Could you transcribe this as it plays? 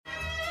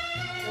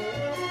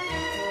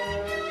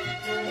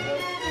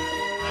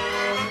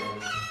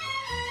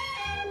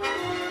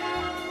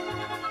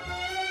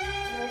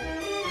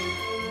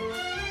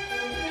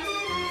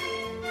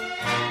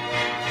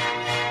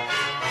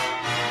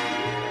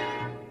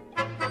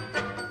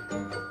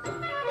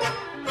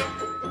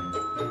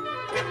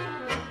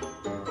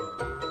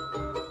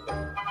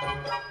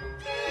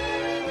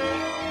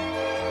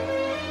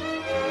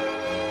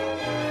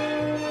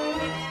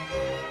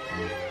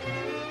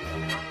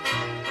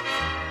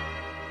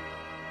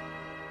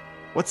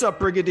What's up,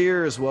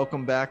 Brigadiers?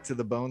 Welcome back to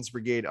the Bones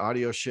Brigade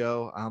audio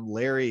show. I'm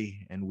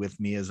Larry, and with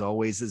me, as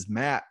always, is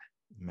Matt.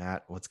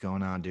 Matt, what's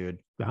going on, dude?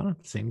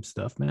 Same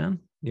stuff, man.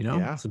 You know,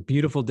 Yeah. It's a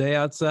beautiful day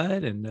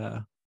outside,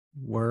 and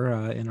we're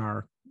in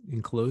our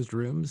enclosed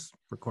rooms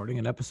recording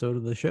an episode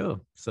of the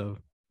show. So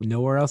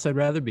nowhere else I'd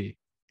rather be.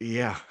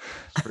 Yeah,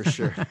 for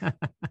sure.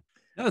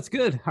 No, it's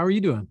good. How are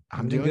you doing?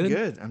 I'm doing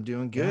good. I'm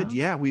doing good.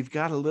 Yeah. Yeah, we've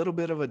got a little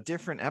bit of a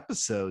different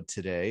episode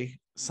today.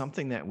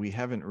 Something that we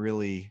haven't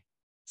really,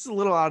 it's a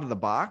little out of the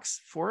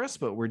box for us,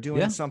 but we're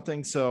doing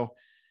something. So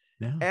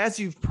as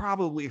you've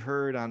probably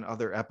heard on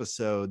other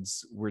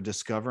episodes, we're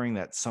discovering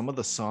that some of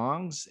the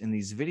songs in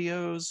these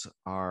videos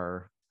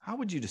are, how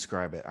would you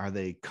describe it? Are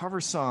they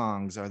cover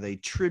songs? Are they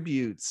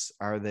tributes?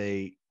 Are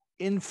they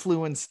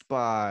influenced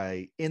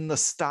by, in the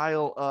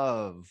style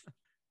of,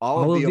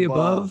 all of the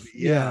above?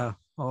 Yeah,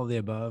 all of the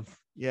above.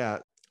 Yeah.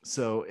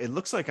 So it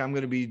looks like I'm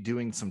going to be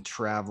doing some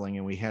traveling,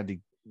 and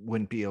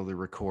wouldn't be able to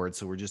record.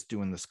 So we're just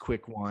doing this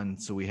quick one,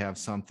 so we have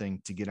something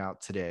to get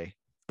out today.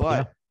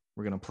 But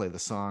we're going to play the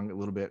song a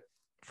little bit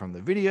from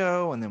the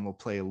video, and then we'll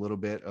play a little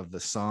bit of the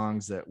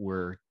songs that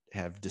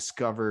have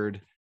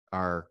discovered,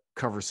 our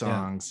cover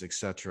songs,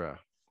 etc.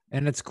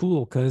 And it's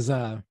cool because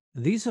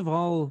these have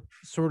all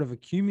sort of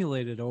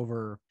accumulated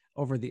over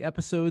the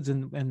episodes,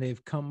 and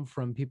they've come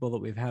from people that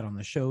we've had on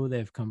the show.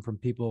 They've come from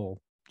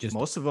people just,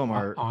 most of them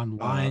are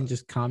online,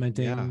 just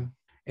commenting. Yeah.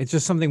 It's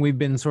just something we've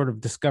been sort of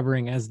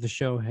discovering as the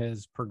show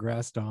has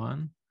progressed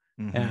on.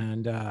 Mhm.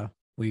 And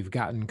we've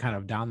gotten kind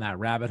of down that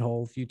rabbit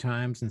hole a few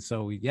times. And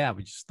so we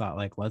just thought,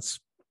 like, let's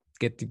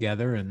get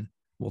together and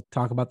we'll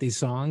talk about these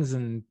songs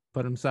and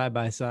put them side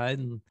by side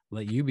and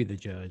let you be the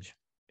judge.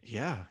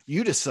 Yeah,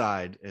 you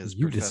decide, as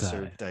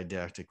Professor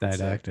Didactic would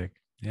say.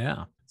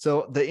 Yeah.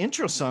 So the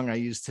intro song I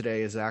used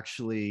today is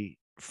actually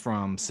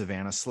from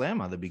Savannah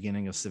Slamma, the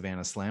beginning of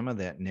Savannah Slamma,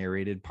 that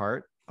narrated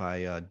part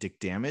by Dick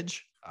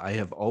Damage. I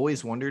have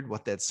always wondered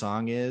what that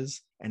song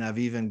is, and I've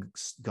even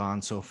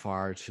gone so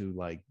far to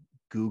like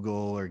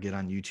Google or get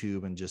on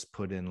YouTube and just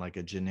put in like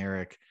a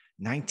generic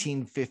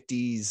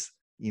 1950s,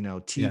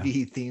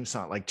 TV theme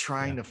song, like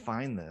trying to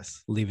find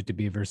this. Leave It to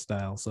Beaver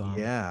style song.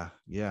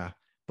 Yeah.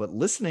 But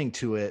listening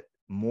to it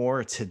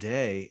more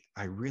today,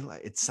 I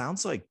realize it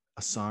sounds like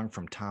a song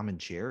from Tom and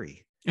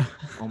Jerry.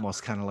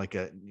 Almost kind of like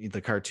the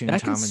cartoon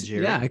Tom and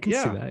Jerry. Yeah, I can see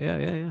that.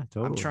 Yeah,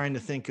 totally. I'm trying to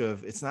think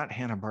of, it's not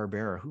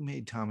Hanna-Barbera. Who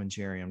made Tom and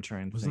Jerry? I'm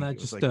trying to Wasn't think.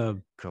 that just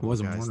it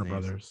wasn't Warner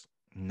Brothers?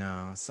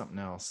 No, something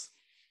else.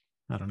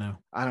 I don't know.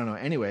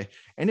 Anyway,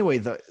 was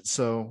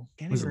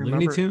it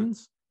Looney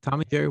Tunes?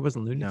 Tom and Jerry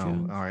wasn't Looney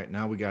Tunes? All right,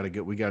 now we got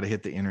to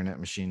hit the internet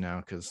machine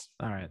now, because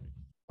all right.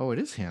 Oh, it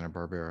is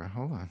Hanna-Barbera.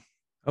 Hold on.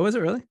 Oh, is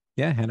it really?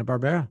 Yeah,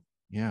 Hanna-Barbera.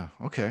 Yeah.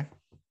 Okay.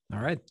 All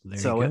right.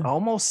 So it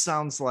almost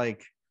sounds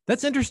like.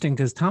 That's interesting,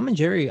 because Tom and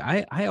Jerry,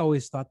 I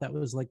always thought that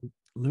was like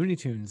Looney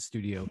Tunes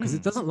studio, because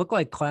it doesn't look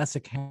like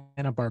classic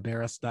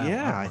Hanna-Barbera style.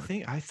 Yeah,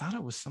 I thought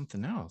it was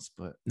something else,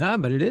 but no,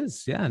 but it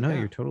is. Yeah, no,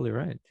 you're totally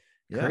right.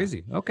 Yeah.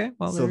 Crazy. Okay,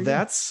 well, so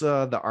that's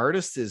the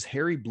artist is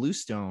Harry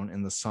Bluestone,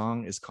 and the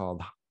song is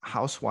called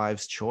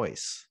Housewife's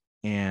Choice,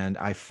 and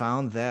I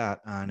found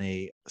that on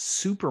a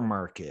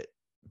Supermarket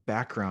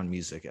background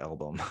music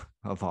album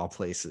of all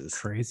places.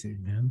 Crazy,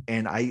 man.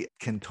 And I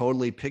can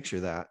totally picture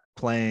that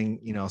playing,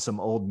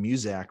 some old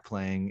Muzak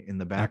playing in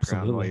the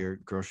background while you're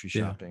grocery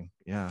shopping.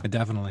 Yeah,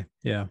 definitely.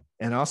 Yeah.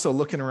 And also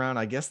looking around,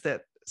 I guess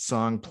that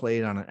song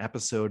played on an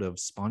episode of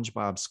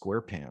SpongeBob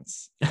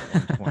SquarePants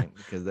at one point,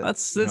 because that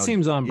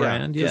seems on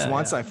brand. Because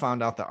once I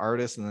found out the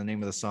artist and the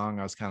name of the song,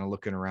 I was kind of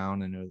looking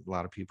around, and a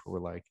lot of people were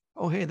like,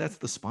 "Oh, hey, that's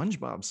the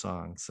SpongeBob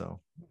song." So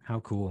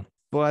how cool.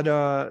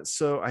 But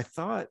so I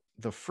thought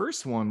the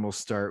first one we'll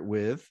start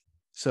with.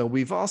 So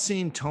we've all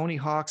seen Tony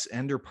Hawk's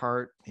Ender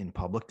part in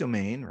public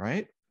domain,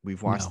 right?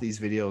 We've watched these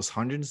videos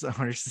hundreds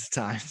of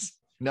times.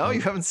 No,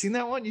 you haven't seen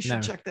that one? You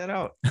should check that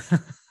out.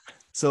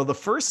 So the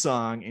first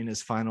song in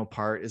his final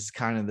part is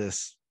kind of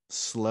this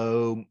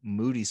slow,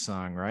 moody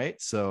song, right?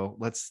 So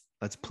let's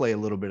play a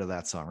little bit of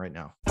that song right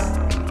now.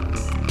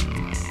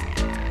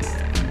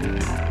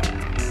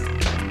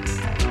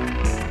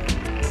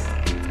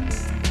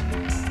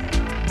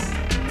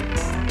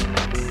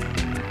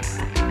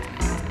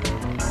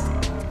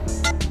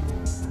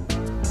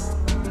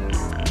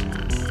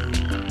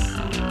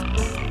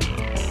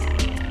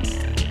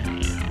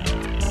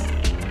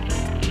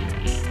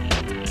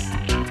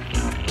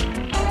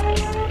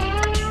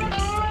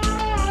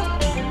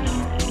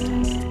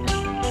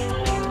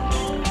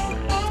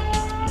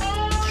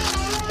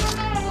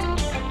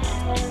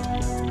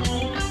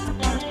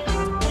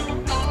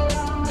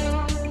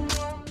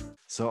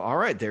 So, all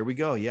right, there we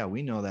go. Yeah,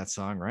 we know that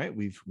song, right?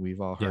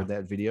 We've all heard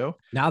that video.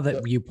 Now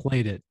that you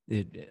played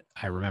it,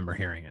 I remember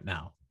hearing it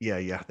now.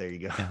 Yeah, there you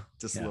go. Yeah.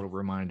 Just a little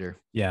reminder.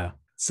 Yeah.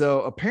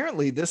 So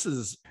apparently this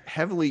is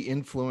heavily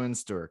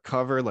influenced or a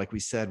cover. Like we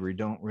said, we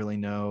don't really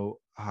know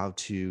how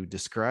to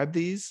describe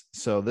these.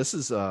 So this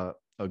is a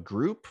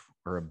group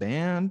or a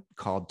band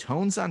called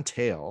Tones on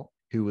Tail,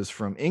 who was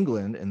from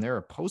England, and they're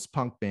a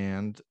post-punk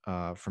band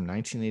from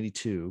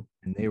 1982.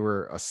 And they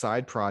were a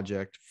side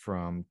project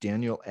from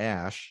Daniel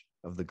Ash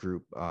of the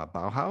group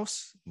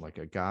Bauhaus, like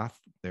they're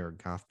a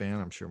goth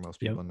band. I'm sure most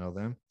people know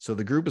them. So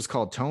the group is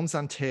called Tones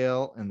on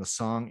Tail, and the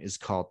song is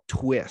called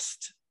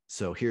Twist.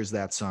 So here's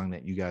that song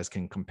that you guys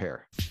can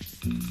compare.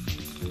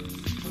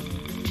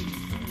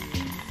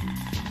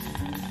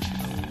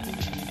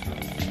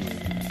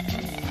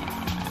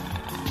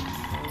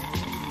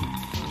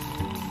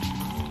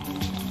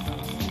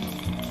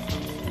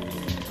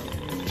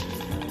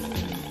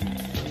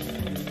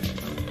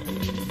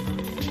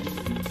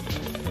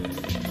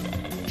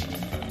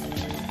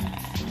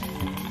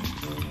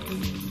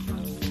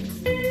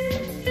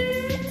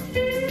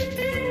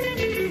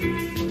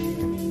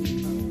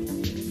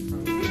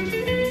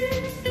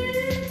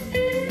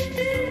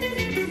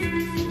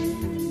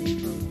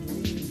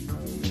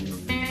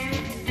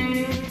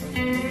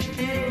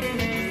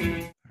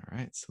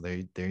 So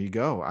there you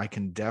go. I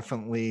can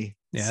definitely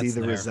see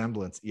the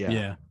resemblance.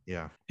 Yeah.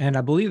 And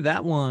I believe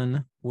that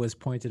one was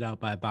pointed out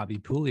by Bobby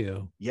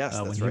Pulio. Yes,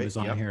 that's when he was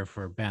on here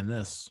for Band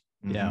This.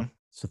 Mm-hmm. Yeah.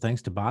 So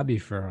thanks to Bobby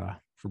for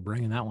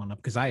bringing that one up,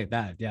 because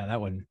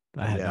that one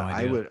I had no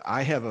idea.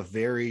 I have a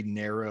very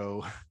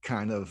narrow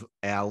kind of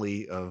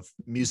alley of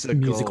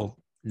musical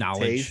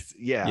knowledge. Taste.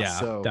 Yeah,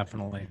 so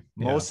definitely.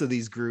 Most of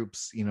these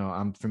groups,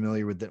 I'm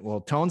familiar with it.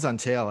 Well, Tones on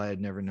Tail I had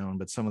never known,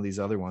 but some of these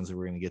other ones that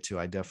we're going to get to,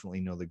 I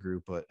definitely know the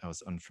group, but I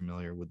was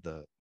unfamiliar with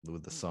the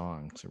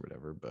songs or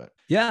whatever. But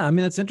yeah, I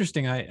mean, that's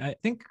interesting. I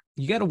think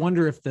you got to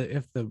wonder if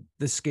the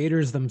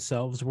skaters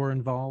themselves were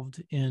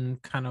involved in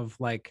kind of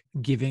like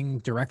giving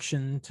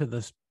direction to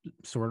the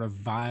sort of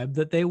vibe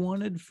that they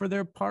wanted for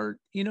their part.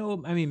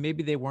 I mean,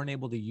 maybe they weren't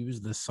able to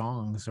use the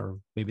songs, or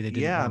maybe they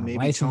didn't want to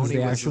license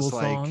the actual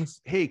songs.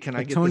 Hey, can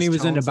I get Tony this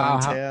was into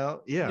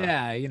Bauhaus?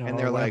 Yeah, and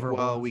they're like,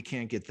 well, we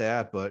can't get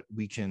that, but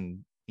we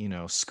can,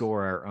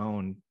 score our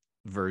own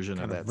version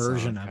of that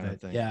version song, of kind it.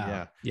 of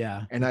thing.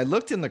 Yeah. And I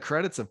looked in the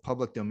credits of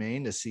Public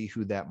Domain to see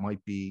who that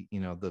might be,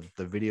 the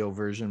video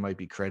version might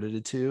be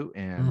credited to,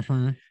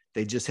 and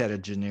they just had a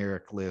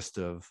generic list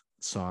of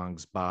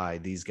songs by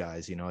these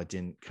guys. It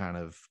didn't kind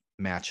of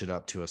match it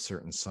up to a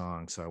certain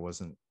song, so I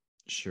wasn't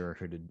sure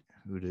who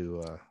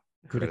to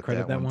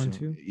credit that one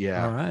to.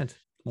 Yeah. All right.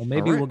 Well,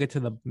 maybe we'll get to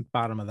the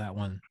bottom of that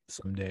one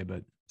someday,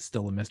 but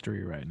still a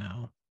mystery right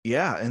now.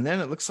 Yeah, and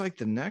then it looks like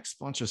the next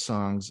bunch of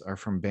songs are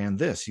from Band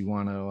This. You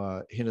want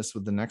to hit us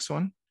with the next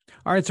one?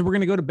 All right, so we're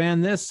going to go to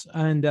Band This,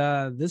 and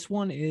this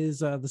one is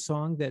the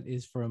song that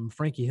is from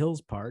Frankie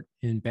Hill's part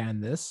in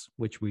Band This,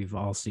 which we've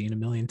all seen a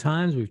million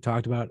times. We've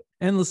talked about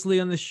endlessly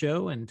on the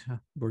show, and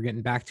we're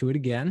getting back to it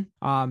again.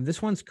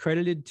 This one's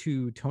credited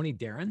to Tony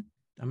Darren.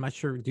 I'm not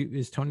sure,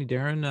 is Tony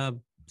Darren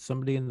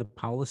somebody in the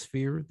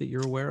Powlosphere that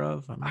you're aware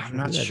of? I'm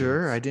not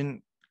sure. I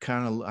didn't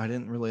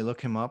really look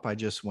him up. I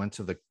just went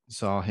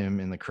saw him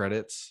in the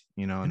credits,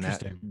 and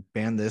that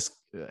Band This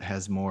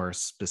has more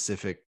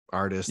specific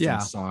artist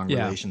and song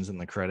relations in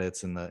the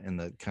credits and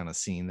the kind of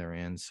scene they're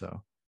in. So,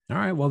 all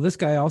right. Well, this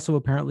guy also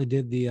apparently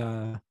did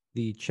the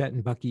Chet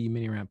and Bucky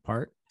mini ramp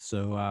part.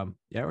 So,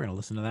 we're going to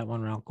listen to that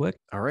one real quick.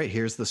 All right.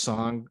 Here's the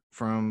song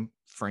from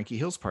Frankie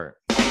Hill's part.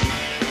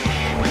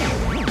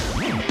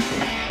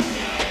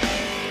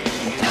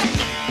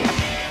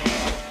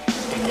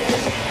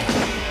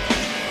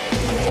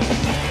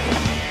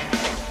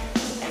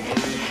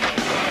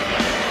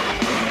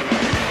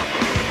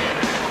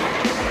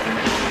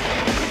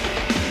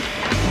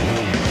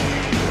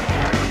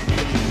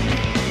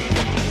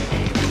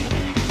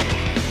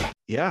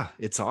 Yeah,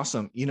 it's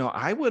awesome.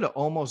 I would have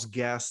almost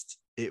guessed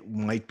it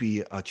might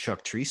be a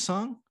Chuck Treece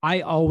song.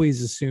 I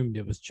always assumed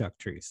it was Chuck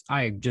Treece.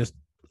 I just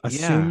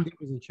assumed it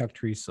was a Chuck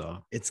Treece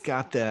song. It's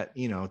got that,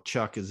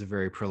 Chuck is a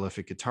very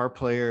prolific guitar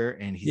player,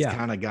 and he's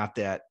kind of got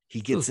that. He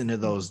gets into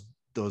those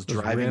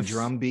driving riffs,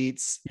 drum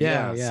beats.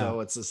 Yeah. So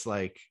it's just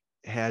like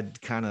had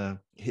kind of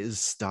his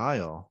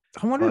style.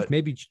 I wonder if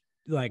maybe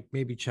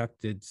Chuck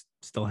did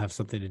still have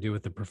something to do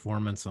with the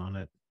performance on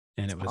it.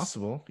 And it was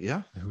possible.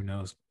 Yeah. Who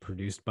knows?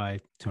 Produced by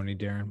Tony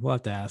Darren. We'll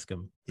have to ask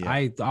him. Yeah.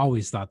 I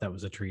always thought that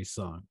was a Treece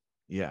song.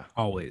 Yeah.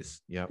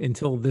 Always. Yeah.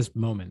 Until this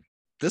moment.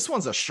 This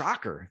one's a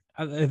shocker.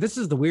 This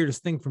is the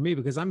weirdest thing for me,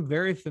 because I'm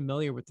very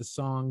familiar with the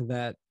song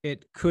that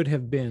it could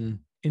have been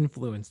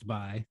influenced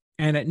by,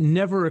 and it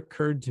never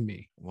occurred to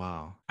me.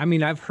 Wow. I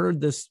mean, I've heard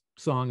this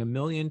song a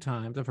million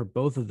times. I've heard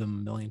both of them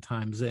a million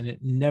times, and it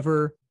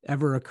never,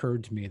 ever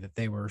occurred to me that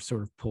they were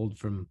sort of pulled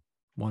from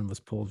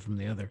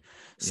the other.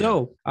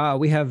 So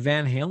we have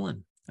Van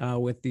Halen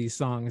with the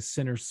song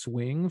Sinner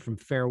Swing from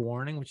Fair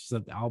Warning, which is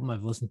an album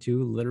I've listened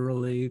to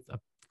literally a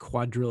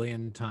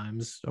quadrillion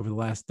times over the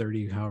last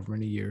 30 however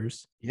many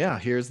years. Yeah,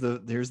 here's the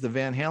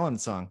Van Halen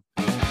song.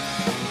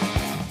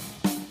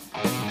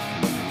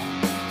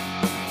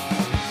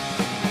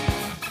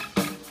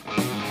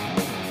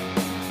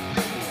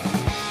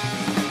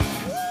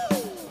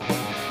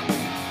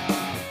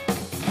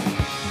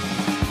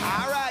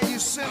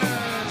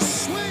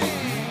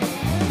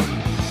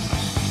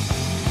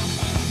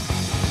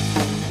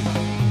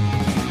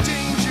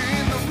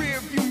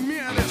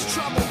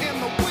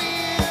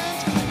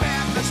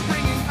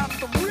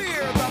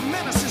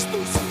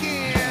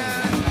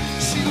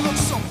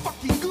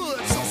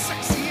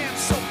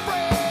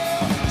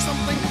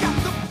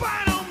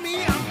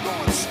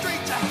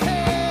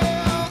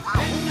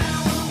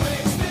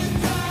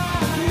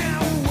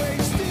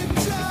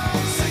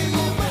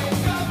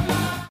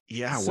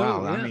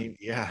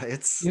 Yeah,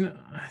 it's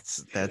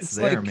it's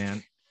there, like,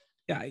 man.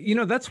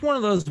 Yeah, that's one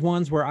of those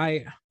ones where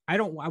I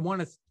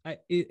want to.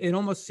 It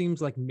almost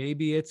seems like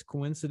maybe it's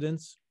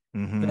coincidence.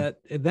 That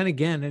then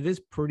again, it is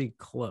pretty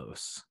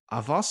close.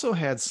 I've also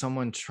had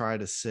someone try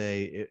to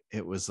say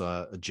it was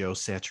a Joe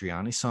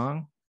Satriani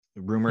song.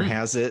 Rumor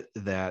has it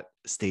that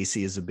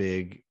Stacy is a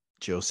big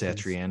Joe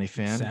Satriani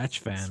fan. Satch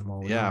fan.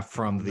 Well,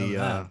 from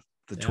the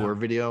tour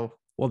video.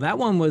 Well, that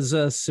one was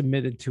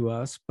submitted to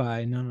us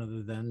by none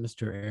other than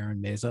Mr.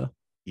 Aaron Meza.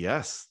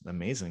 Yes,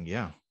 amazing.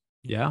 Yeah.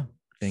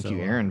 Thank you,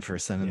 So, Aaron, for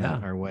sending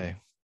that our way.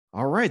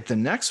 All right. The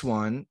next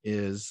one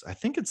is, I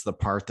think it's the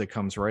part that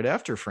comes right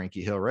after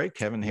Frankie Hill, right?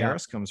 Kevin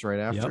Harris comes right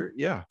after.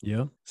 Yeah.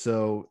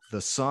 So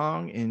the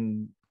song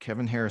in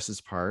Kevin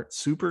Harris's part,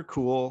 super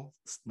cool,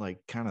 like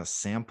kind of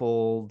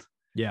sampled.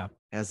 Yeah.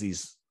 As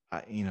these,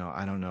 I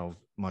don't know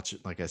much.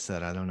 Like I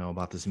said, I don't know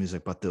about this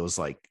music, but there was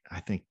like, I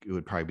think it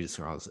would probably be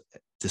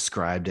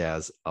described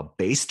as a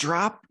bass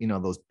drop,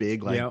 those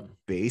big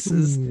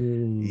basses.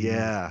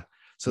 Yeah.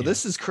 So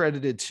this is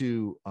credited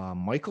to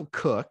Michael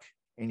Cook.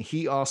 And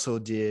he also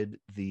did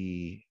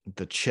the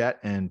Chet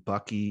and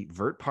Bucky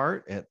vert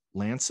part at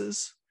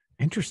Lance's.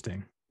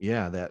 Interesting.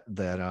 Yeah,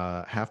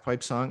 that half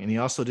pipe song. And he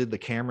also did the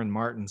Cameron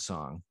Martin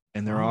song.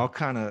 And they're all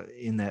kind of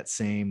in that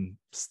same,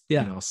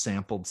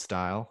 sampled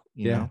style.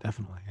 You know?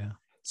 Definitely. Yeah.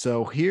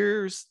 So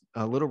here's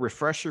a little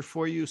refresher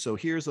for you. So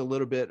here's a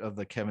little bit of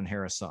the Kevin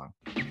Harris song.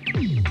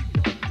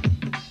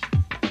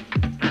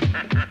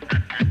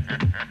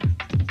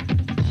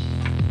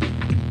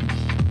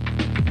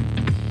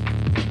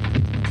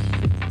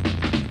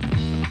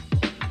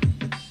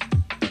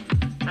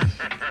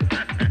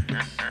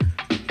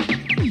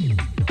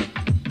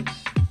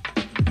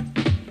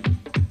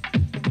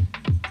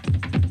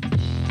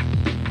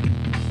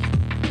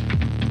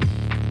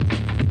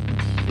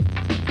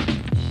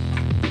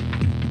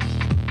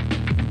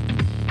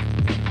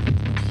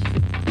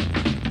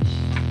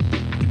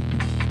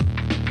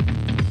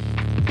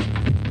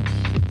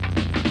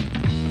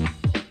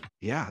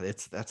 Yeah,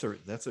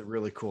 that's a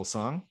really cool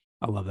song.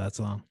 I love that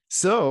song.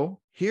 So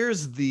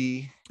here's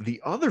the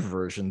other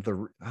version.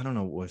 I don't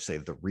know what to say,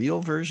 the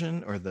real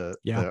version or the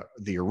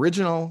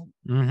original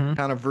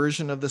kind of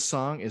version of the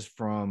song is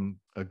from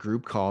a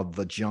group called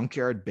the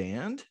Junkyard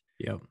Band.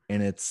 Yep.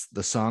 And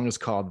the song is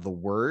called The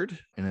Word,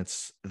 and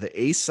it's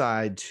the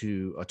A-side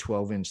to a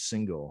 12-inch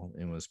single,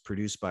 and was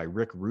produced by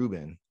Rick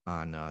Rubin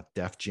on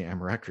Def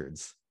Jam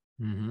Records.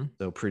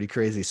 So pretty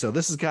crazy. So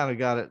this has kind of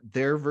got it.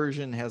 Their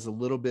version has a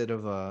little bit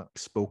of a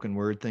spoken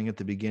word thing at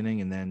the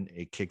beginning, and then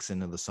it kicks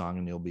into the song,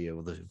 and you'll be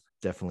able to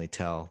definitely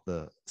tell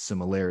the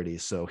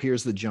similarities. So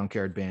here's the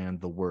Junkyard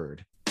Band, The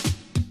Word.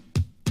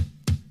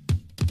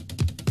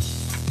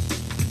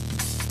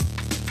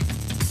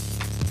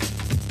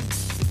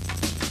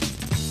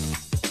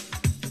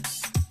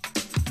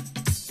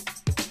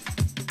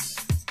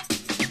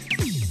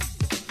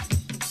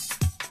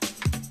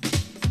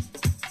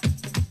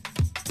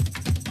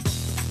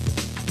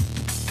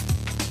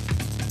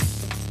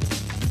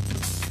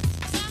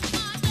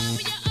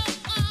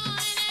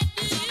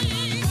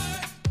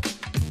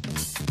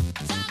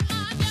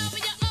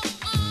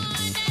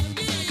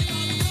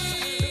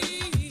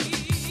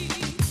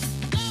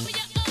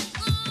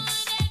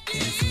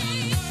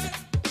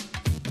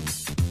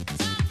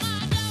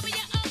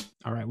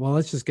 Well,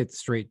 let's just get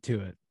straight to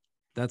it.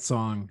 That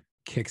song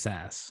kicks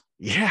ass.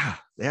 Yeah,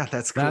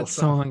 that's cool. That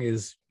song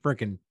is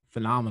freaking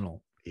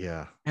phenomenal.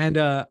 Yeah. And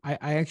I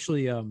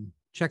actually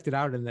checked it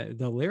out, and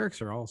the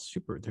lyrics are all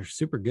they're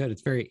super good.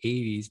 It's very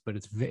 80s, but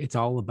it's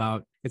all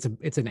about it's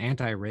an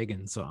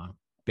anti-Reagan song,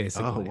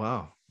 basically. Oh,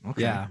 wow.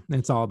 Okay. Yeah.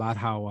 It's all about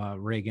how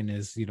Reagan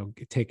is,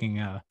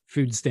 taking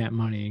food stamp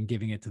money and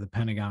giving it to the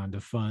Pentagon to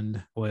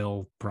fund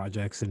oil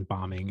projects and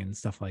bombing and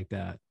stuff like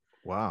that.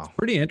 Wow. It's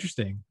pretty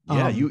interesting.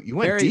 Yeah, you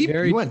went deep.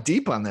 You went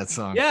deep on that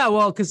song. Yeah,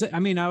 well, because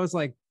I was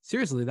like,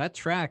 seriously, that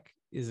track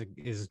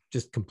is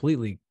just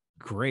completely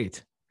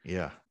great.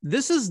 Yeah.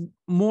 This is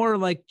more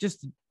like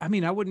just, I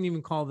wouldn't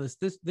even call this.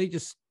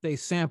 They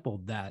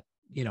sampled that,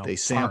 They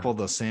sampled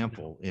the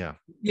sample. Yeah.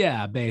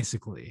 Yeah,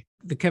 basically.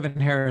 The Kevin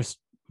Harris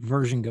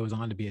version goes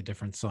on to be a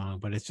different song,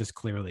 but it's just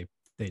clearly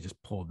they just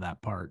pulled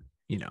that part,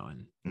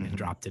 and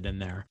dropped it in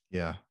there.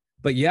 Yeah.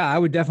 But yeah, I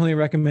would definitely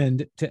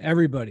recommend to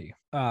everybody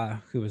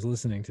who is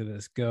listening to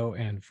this, go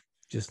and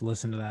just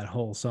listen to that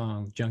whole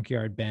song,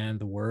 Junkyard Band,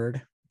 The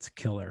Word. It's a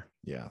killer.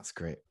 Yeah, it's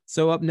great.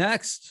 So up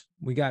next,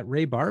 we got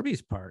Ray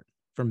Barbie's part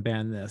from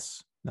Band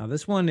This. Now,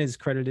 this one is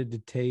credited to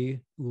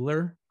Tay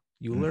Euler.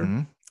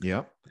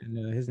 Yep.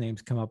 And his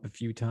name's come up a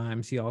few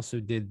times. He also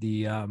did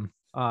the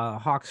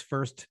Hawk's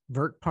first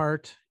vert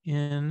part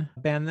in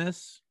Band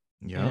This.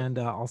 Yeah. And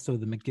also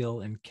the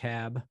McGill and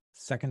Cab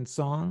second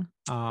song.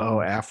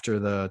 After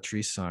the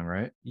Tree song,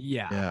 right?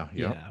 Yeah,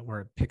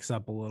 where it picks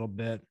up a little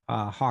bit.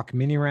 Hawk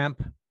mini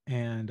ramp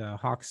and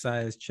Hawk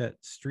size Chet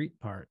Street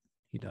part.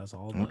 He does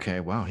all. Okay,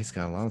 wow, he's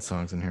got a lot of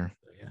songs in here.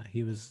 Yeah,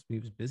 he was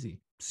busy.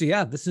 So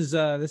yeah, this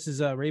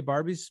is Ray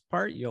Barbie's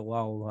part. You'll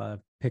all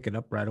pick it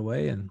up right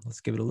away, and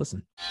let's give it a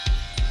listen.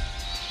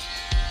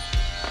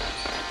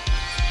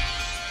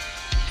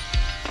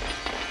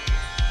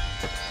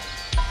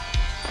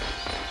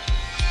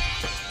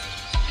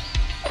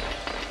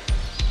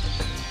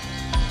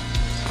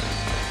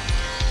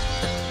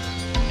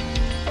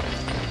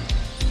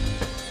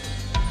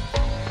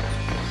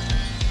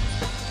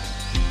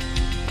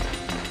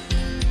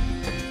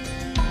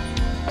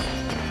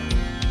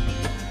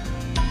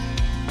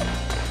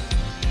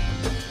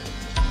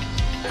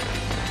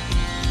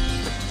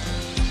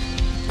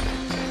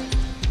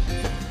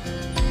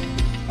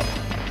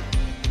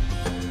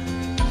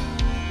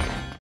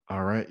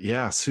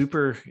 Yeah,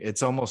 super.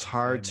 It's almost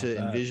hard Sorry to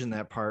about that. envision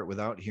that part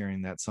without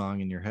hearing that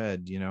song in your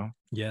head, you know?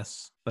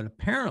 Yes, but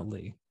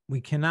apparently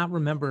we cannot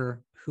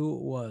remember who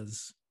it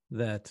was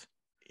that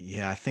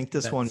Yeah, I think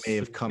this one may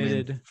have come in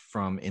submitted.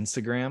 from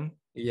Instagram.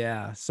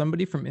 Yeah,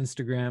 somebody from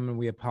Instagram, and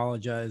we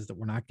apologize that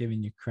we're not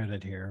giving you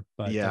credit here,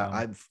 but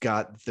Yeah,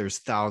 there's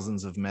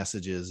thousands of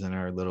messages in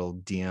our little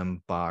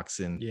DM box,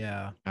 and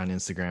yeah, on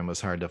Instagram it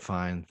was hard to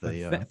find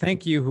the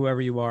thank you,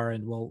 whoever you are,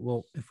 and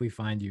we'll if we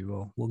find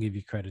you, we'll give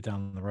you credit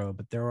down the road.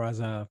 But there was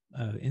a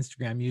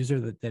Instagram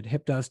user that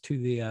hipped us to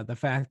the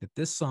fact that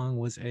this song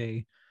was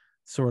a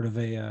sort of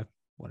a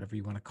whatever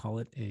you want to call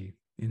it, a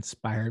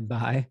inspired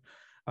by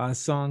a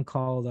song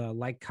called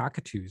 "Like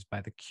Cockatoos"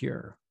 by The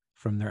Cure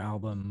from their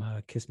album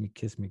 "Kiss Me,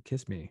 Kiss Me,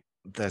 Kiss Me."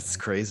 That's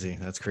crazy.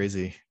 That's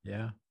crazy.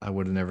 Yeah. I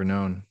would have never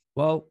known.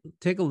 Well,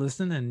 take a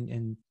listen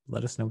and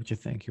let us know what you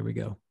think. Here we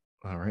go.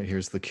 All right,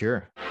 here's The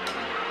Cure.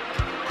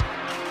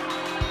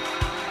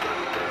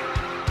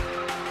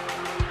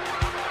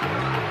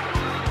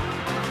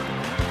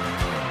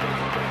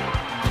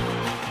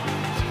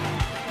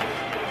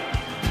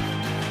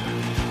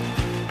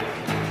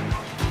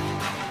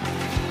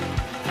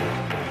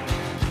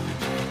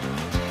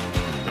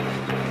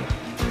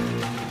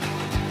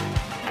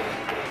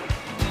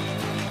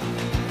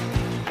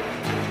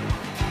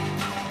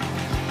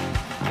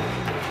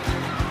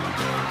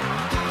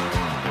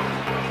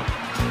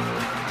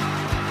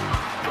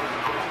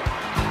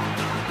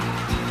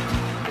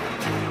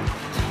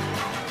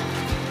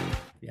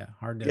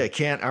 Yeah,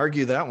 can't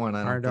argue that one.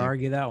 Hard to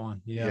argue that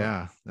one.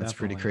 Yeah, that's definitely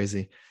pretty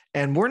crazy.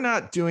 And we're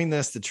not doing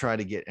this to try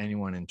to get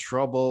anyone in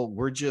trouble.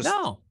 We're just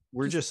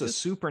a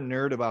super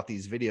nerd about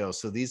these videos.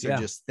 So these are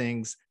just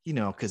things, you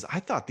know, because I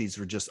thought these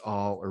were just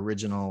all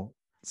original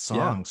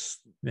songs.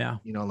 Yeah.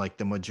 You know, like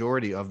the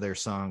majority of their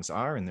songs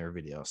are in their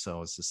video.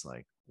 So it's just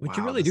like, but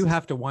you really do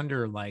have to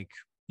wonder, like,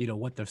 you know,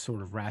 what the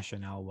sort of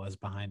rationale was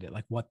behind it,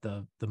 like what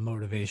the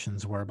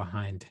motivations were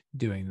behind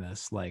doing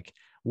this. Like,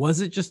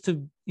 was it just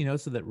to, you know,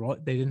 so that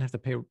they didn't have to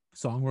pay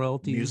song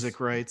royalties, music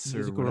rights,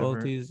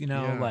 royalties, you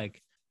know, like,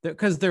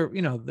 because they're,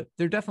 you know,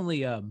 they're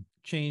definitely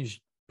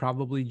changed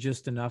probably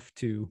just enough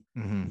to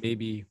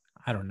maybe,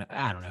 I don't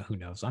know, who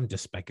knows? I'm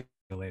just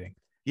speculating.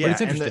 Yeah, but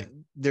it's interesting.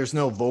 And there's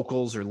no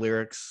vocals or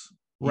lyrics,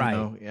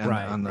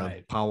 on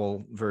the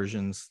Powell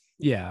versions.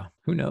 Yeah,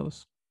 who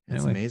knows?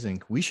 It's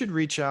amazing. We should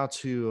reach out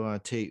to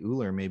Tate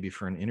Uller maybe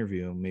for an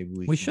interview. Maybe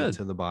we should get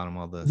to the bottom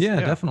of this. Yeah,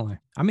 definitely.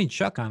 I mean,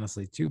 Chuck,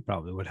 honestly, too,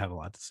 probably would have a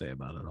lot to say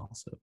about it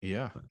also.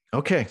 Yeah.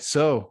 Okay,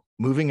 so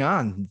moving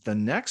on. The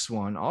next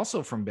one,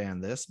 also from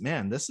Ban This.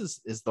 Man, this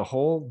is the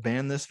whole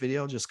Ban This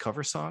video just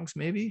cover songs,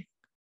 maybe?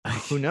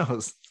 Who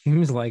knows?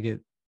 Seems like it.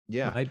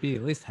 Yeah. Might be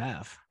at least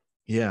half.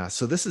 Yeah.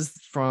 So this is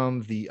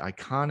from the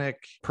iconic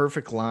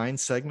Perfect Line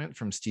segment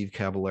from Steve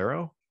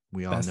Caballero.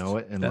 We all know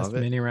it and love it.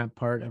 Best mini rap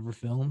part ever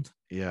filmed.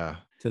 Yeah.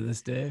 To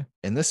this day.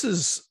 And this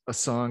is a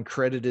song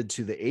credited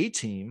to the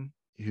A-Team,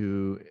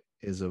 who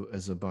has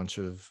a bunch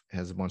of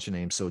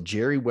names. So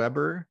Jerry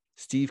Weber,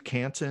 Steve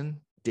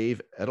Canton,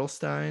 Dave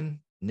Edelstein,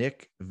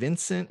 Nick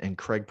Vincent, and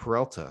Craig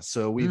Peralta.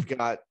 So we've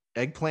got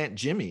Eggplant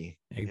Jimmy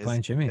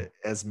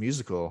as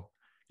musical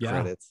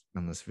credits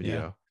on this video.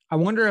 Yeah. I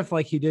wonder if,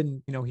 like, he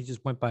didn't, you know, he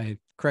just went by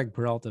Craig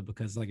Peralta,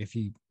 because, like, if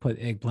he put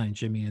Eggplant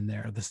Jimmy in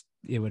there,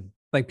 it would,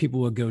 like,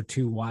 people would go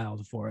too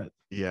wild for it.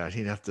 Yeah,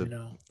 he'd have to. You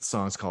know.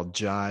 Song's called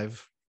Jive.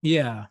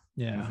 Yeah.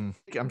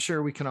 I'm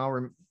sure we can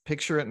all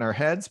picture it in our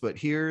heads, but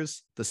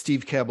here's the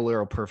Steve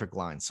Caballero Perfect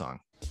Line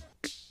song.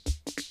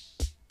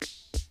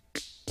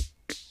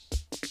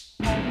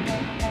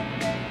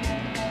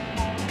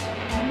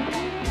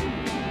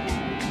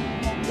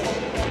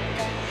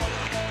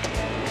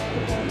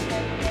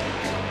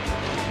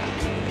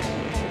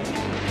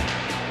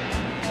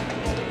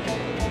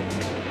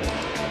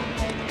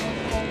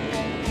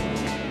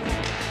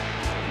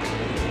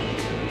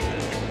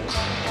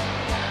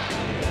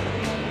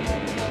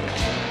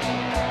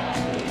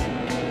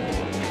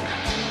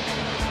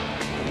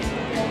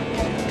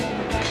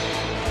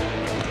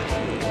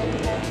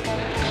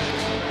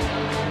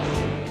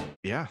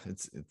 Yeah,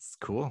 it's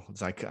cool.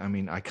 It's like, I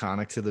mean,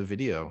 iconic to the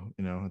video.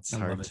 You know, it's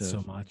hard to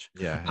so much.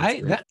 Yeah,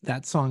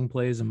 that song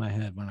plays in my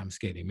head when I'm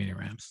skating mini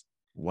ramps.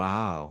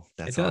 Wow,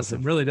 it does.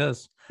 Awesome. It really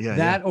does. Yeah,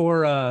 that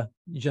or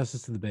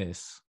Justice to the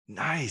Bass.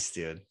 Nice,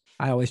 dude.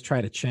 I always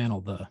try to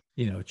channel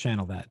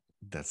that.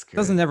 That's good.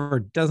 Doesn't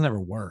ever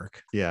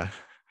work. Yeah,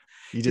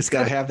 you just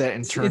gotta have that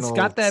internal. It's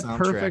got that soundtrack.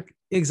 Perfect.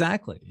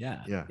 Exactly.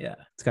 Yeah. Yeah.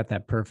 It's got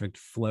that perfect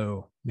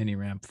flow, mini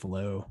ramp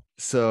flow.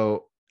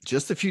 So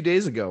just a few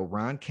days ago,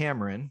 Ron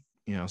Cameron,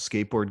 you know,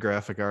 skateboard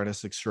graphic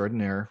artist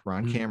extraordinaire,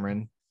 Ron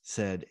Cameron,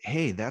 said,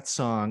 "Hey, that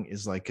song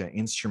is like an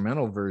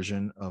instrumental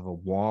version of a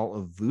Wall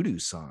of Voodoo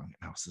song."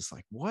 And I was just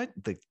like, "What?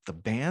 The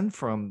band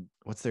from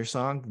what's their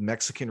song?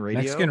 Mexican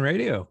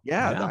Radio?"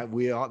 Yeah,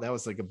 that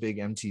was like a big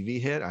MTV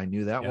hit. I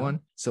knew that one.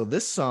 So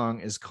this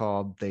song is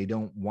called "They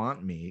Don't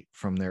Want Me"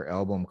 from their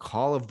album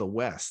Call of the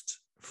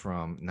West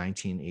from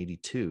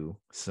 1982.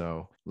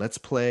 So let's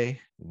play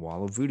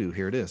Wall of Voodoo.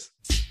 Here it is.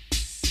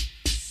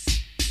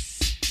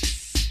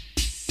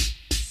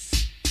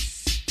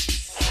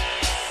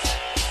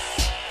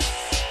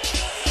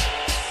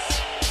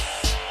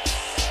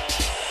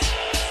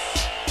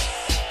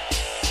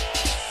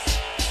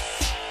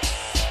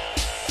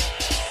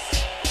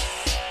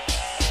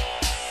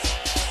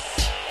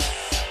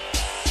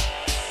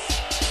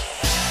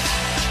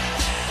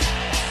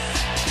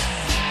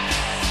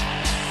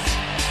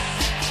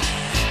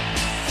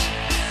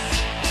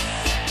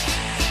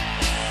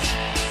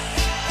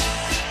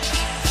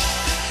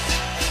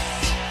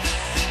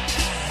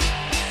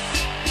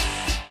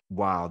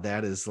 Wow,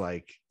 that is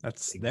like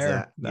that's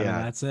there. I mean,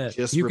 that's it.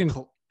 Just you can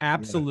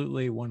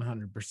absolutely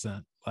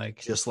 100%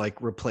 like just like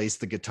replace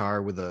the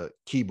guitar with a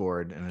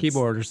keyboard and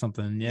keyboard or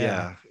something.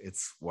 Yeah,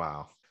 it's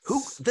wow.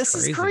 This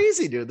is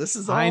crazy, dude. This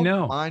is all I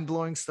know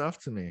mind-blowing stuff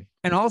to me.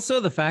 And also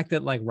the fact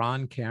that like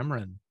Ron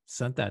Cameron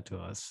sent that to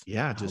us.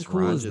 Yeah, how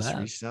cool Ron is just that?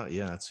 reached out.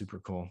 Yeah, that's super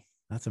cool.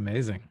 That's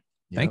amazing.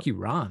 Yep. Thank you,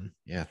 Ron.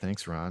 Yeah,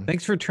 thanks, Ron.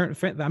 Thanks for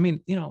I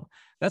mean,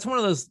 that's one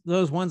of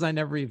those ones I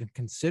never even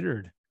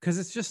considered, because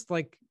it's just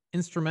like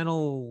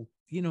instrumental,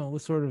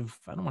 sort of,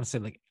 I don't want to say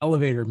like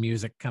elevator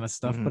music kind of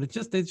stuff, but it's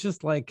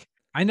just like,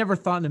 I never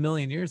thought in a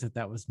million years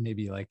that was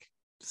maybe like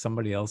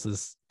somebody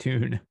else's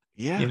tune.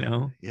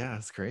 Yeah. Yeah,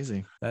 it's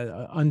crazy. That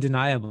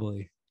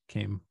undeniably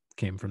came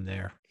from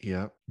there.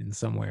 Yeah. In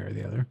some way or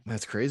the other.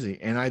 That's crazy.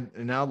 And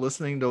now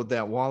listening to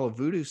that Wall of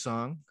Voodoo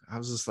song, I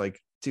was just like,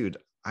 dude,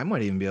 I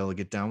might even be able to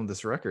get down with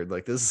this record.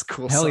 Like, this is a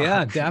cool. Hell song.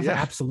 Yeah,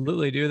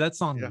 absolutely, dude. That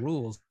song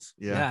rules.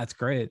 Yeah, it's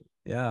great.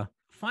 Yeah.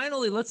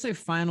 Finally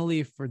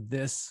for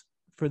this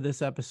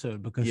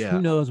episode, because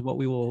who knows what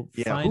we will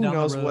find. Who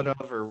knows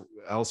whatever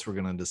else we're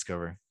gonna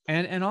discover.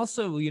 And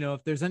also,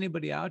 if there's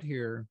anybody out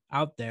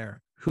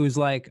there who's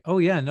like, oh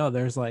yeah, no,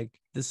 there's like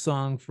this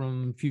song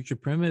from Future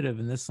Primitive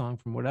and this song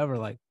from whatever,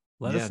 like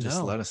let us know.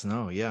 Just let us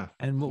know. Yeah.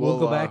 And we'll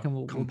go back and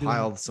we'll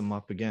compile some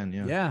up again.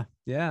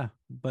 Yeah.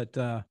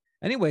 But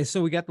anyway,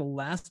 so we got the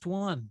last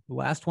one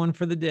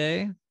for the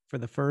day, for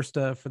the first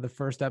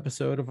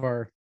episode of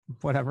our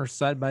whatever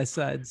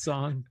side-by-side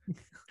song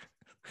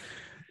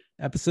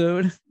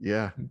episode.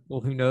 Yeah.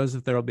 Well, who knows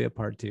if there'll be a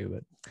part 2,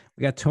 but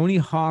we got Tony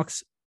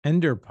Hawk's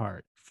Ender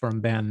part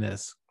from Band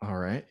This. All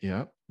right.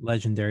 Yeah.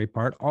 Legendary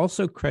part,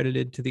 also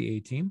credited to the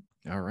A-Team.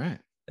 All right.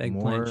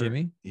 Eggplant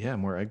Jimmy. Yeah,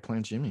 more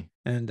Eggplant Jimmy.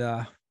 And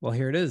well,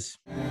 here it is.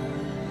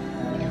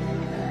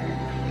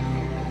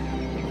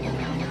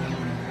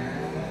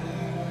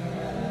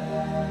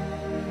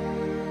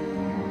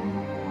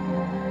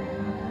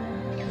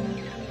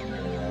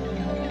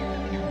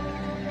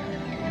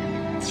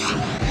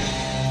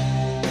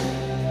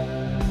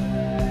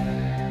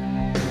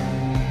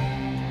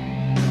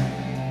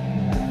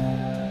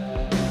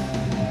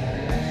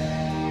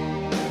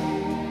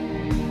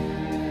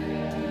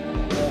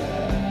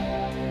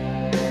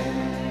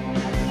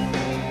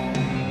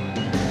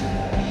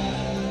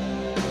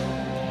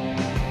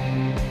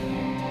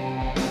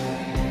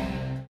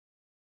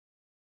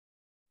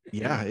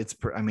 Yeah, it's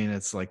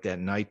like that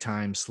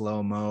nighttime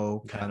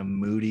slow-mo kind of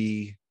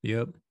moody.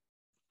 Yep.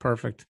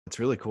 Perfect. It's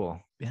really cool.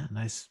 Yeah,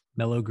 nice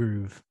mellow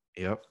groove.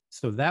 Yep.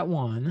 So that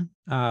one,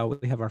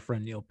 we have our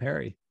friend Neil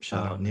Perry.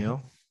 Shout out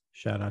Neil.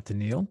 Shout out to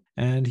Neil.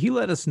 And he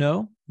let us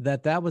know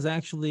that was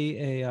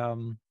actually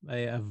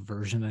a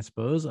version, I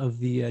suppose, of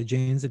the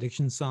Jane's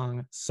Addiction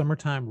song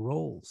Summertime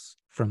Rolls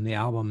from the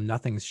album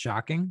Nothing's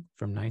Shocking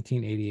from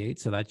 1988.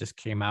 So that just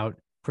came out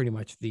pretty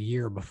much the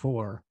year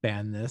before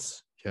Band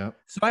This. Yeah.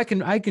 So I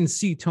can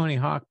see Tony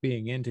Hawk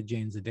being into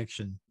Jane's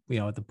Addiction,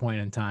 at the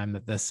point in time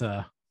that this,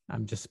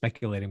 I'm just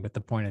speculating, but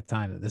the point in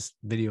time that this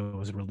video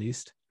was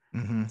released.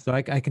 Mm-hmm. So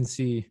I can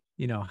see,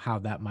 how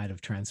that might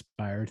have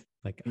transpired.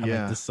 Like, I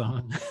like this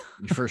song.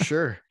 For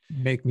sure.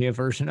 Make me a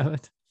version of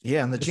it.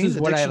 Yeah. And the Jane's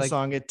Addiction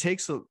song,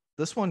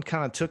 this one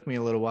kind of took me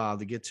a little while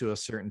to get to a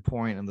certain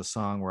point in the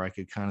song where I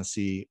could kind of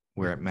see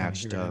where it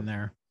matched up. In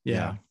there.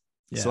 Yeah.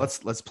 So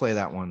let's play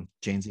that one,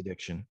 Jane's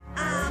Addiction.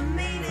 I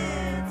mean,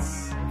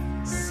 it's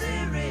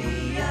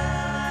serious,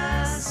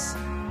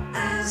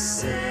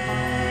 as serious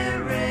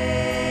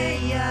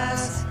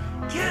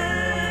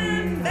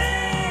can be.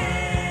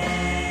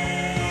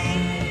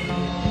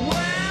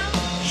 Well,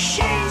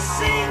 she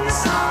sings a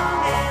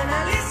song and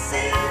I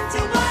listen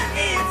to what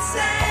it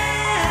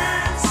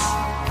says.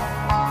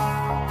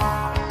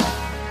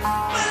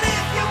 Well,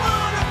 if you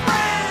want a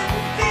friend,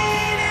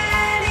 feed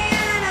any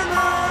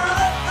animal.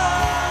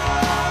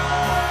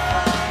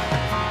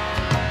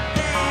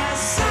 There's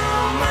so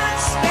much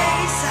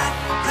space, I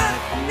cut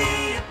me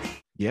a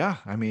piece. Yeah,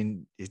 I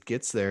mean, it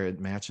gets there, it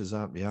matches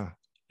up. Yeah.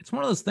 It's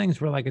one of those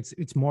things where like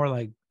it's more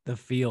like the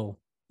feel,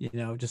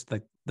 just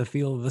like the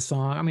feel of the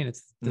song. I mean,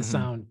 it's the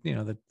sound,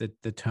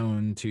 the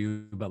tone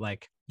too, but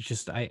like it's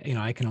just I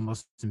can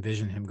almost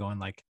envision him going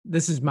like,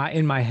 this is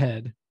in my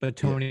head, but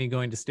Tony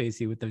going to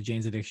Stacy with the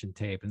Jane's Addiction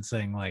tape and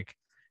saying like,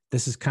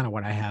 this is kind of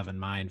what I have in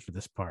mind for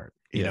this part.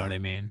 You know what I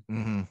mean?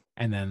 Mm-hmm.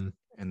 And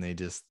they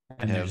just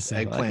they're have just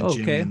saying, Eggplant like,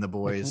 Jimmy and the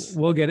boys.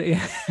 We'll get it.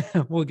 Yeah.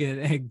 We'll get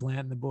Eggplant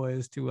and the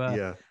boys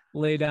to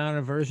lay down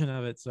a version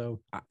of it.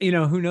 So,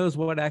 who knows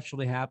what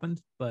actually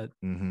happened, but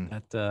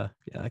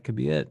that could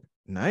be it.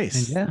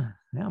 Nice. And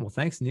well,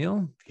 thanks,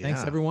 Neil.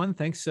 Thanks, everyone.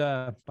 Thanks,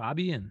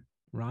 Bobby and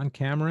Ron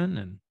Cameron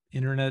and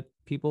internet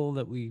people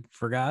that we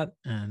forgot,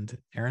 and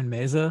Aaron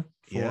Meza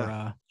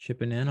for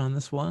chipping in on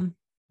this one.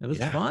 It was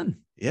fun.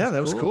 Yeah,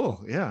 that was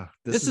cool. Yeah.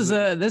 This is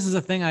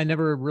a thing I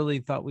never really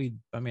thought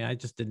I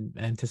just didn't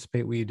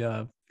anticipate we'd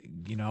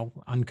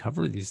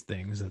uncover these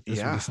things, that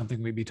this would be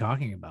something we'd be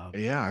talking about.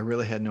 Yeah, I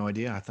really had no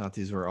idea. I thought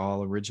these were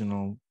all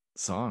original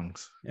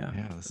songs. Yeah.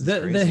 This is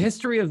the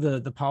history of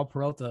the Paul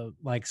Peralta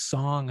like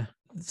song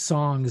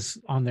songs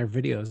on their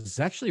videos is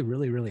actually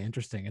really, really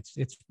interesting.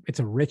 It's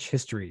a rich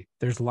history.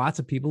 There's lots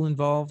of people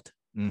involved.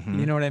 Mm-hmm.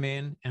 You know what I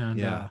mean? And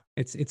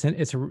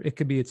it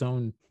could be its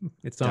own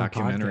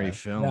documentary podcast.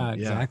 film. Yeah,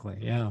 exactly.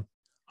 Yeah.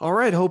 All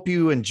right. Hope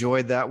you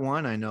enjoyed that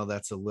one. I know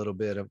that's a little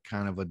bit of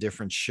kind of a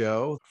different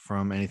show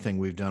from anything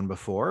we've done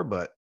before,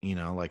 but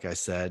like I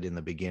said in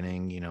the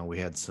beginning, we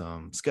had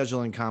some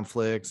scheduling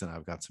conflicts and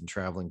I've got some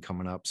traveling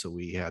coming up. So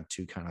we had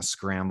to kind of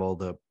scramble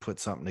to put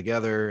something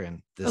together.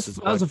 And that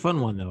was a fun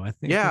one though. I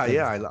think. Yeah.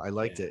 I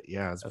liked it.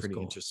 Yeah. It's pretty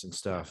cool. Interesting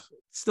stuff. Yeah.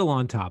 Still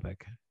on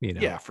topic,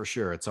 Yeah, for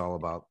sure. It's all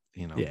about,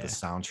 the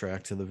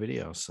soundtrack to the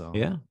video. So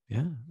yeah.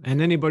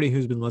 And anybody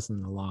who's been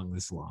listening along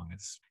this long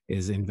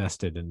is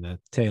invested in the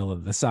tale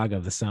of the saga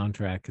of the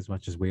soundtrack as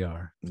much as we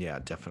are. Yeah,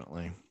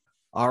 definitely.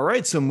 All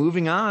right, so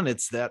moving on,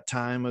 it's that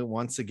time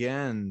once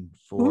again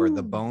for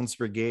the Bones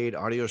Brigade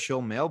audio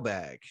show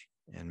mailbag.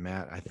 And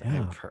Matt,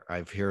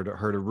 I've heard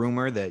a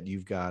rumor that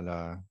you've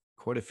got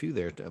quite a few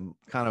there,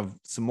 kind of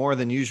some more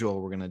than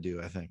usual. We're gonna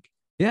do, I think.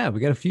 Yeah,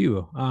 we got a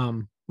few,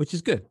 which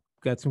is good.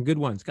 Got some good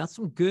ones. Got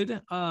some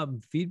good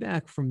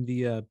feedback from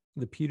the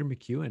Peter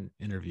McEwen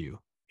interview.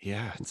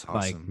 Yeah, it's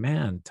awesome. Like,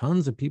 man,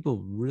 tons of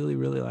people really,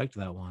 really liked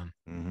that one.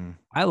 Mm-hmm.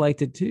 I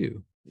liked it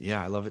too.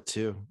 Yeah, I love it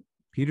too.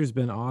 Peter's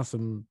been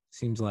awesome.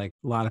 Seems like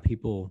a lot of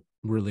people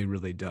really,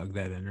 really dug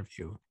that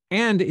interview.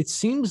 And it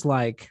seems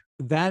like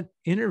that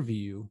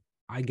interview,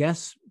 I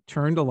guess,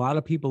 turned a lot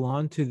of people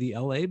on to the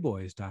LA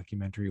Boys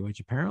documentary,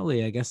 which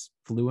apparently, I guess,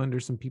 flew under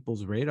some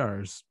people's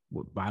radars.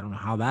 I don't know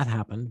how that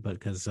happened, but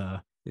because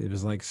it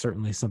was like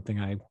certainly something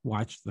I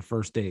watched the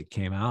first day it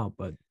came out.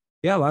 But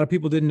yeah, a lot of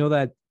people didn't know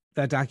that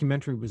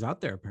documentary was out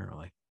there,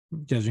 apparently,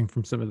 judging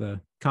from some of the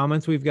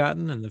comments we've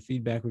gotten and the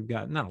feedback we've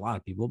gotten. Not a lot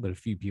of people, but a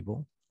few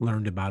people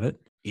learned about it.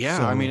 Yeah,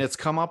 so, I mean, it's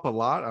come up a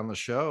lot on the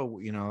show,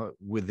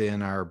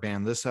 within our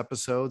Band This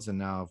episodes. And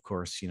now, of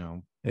course,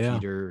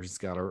 Peter's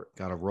got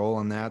a role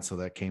in that. So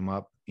that came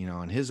up,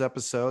 in his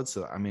episode.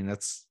 So, I mean,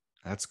 that's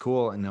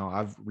cool. And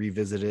I've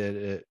revisited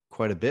it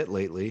quite a bit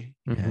lately.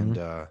 Mm-hmm.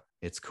 And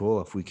it's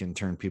cool if we can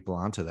turn people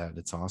onto that.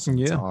 It's awesome.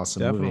 Yeah, it's an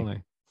awesome definitely.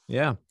 Movie.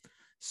 Yeah.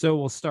 So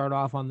we'll start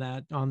off on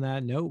that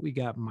note. We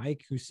got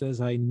Mike, who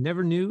says, I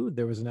never knew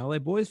there was an LA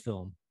Boys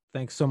film.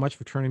 Thanks so much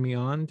for turning me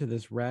on to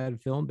this rad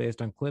film based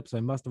on clips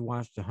I must have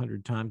watched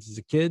 100 times as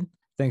a kid.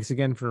 Thanks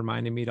again for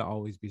reminding me to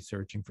always be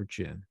searching for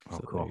Chin. Oh,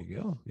 so cool. There you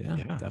go.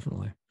 Yeah,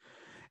 definitely.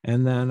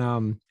 And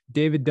then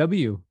David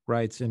W.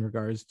 writes in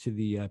regards to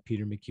the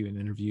Peter McEwen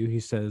interview.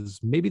 He says,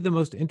 maybe the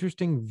most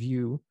interesting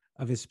view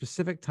of a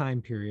specific time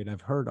period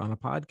I've heard on a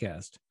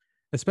podcast,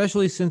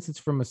 especially since it's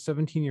from a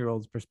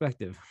 17-year-old's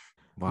perspective.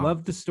 Wow.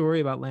 Love the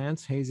story about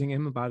Lance hazing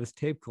him about his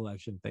tape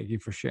collection. Thank you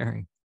for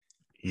sharing.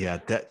 Yeah,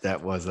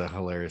 that was a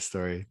hilarious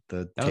story.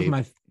 That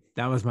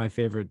was my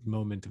favorite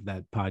moment of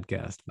that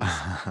podcast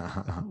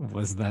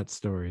was that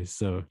story.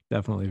 So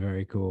definitely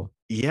very cool.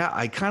 Yeah,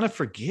 I kind of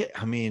forget.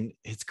 I mean,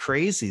 it's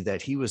crazy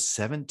that he was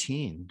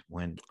 17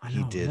 when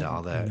he did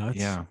all that. Nuts.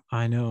 Yeah,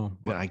 I know.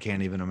 But I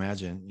can't even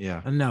imagine.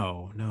 Yeah.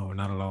 No,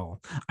 not at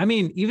all. I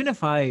mean, even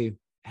if I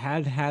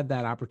had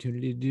that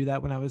opportunity to do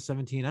that when I was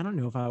 17, I don't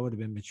know if I would have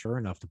been mature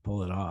enough to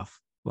pull it off.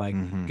 Like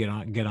get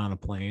on a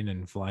plane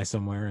and fly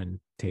somewhere and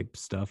tape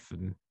stuff.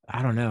 And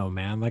I don't know,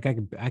 man. Like I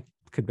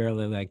could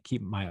barely like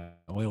keep my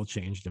oil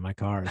changed in my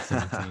car at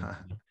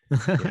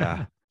 17.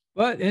 Yeah.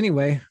 But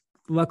anyway,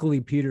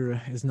 luckily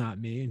Peter is not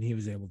me and he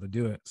was able to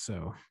do it.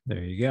 So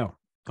there you go.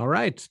 All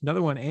right.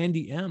 Another one,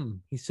 Andy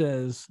M. He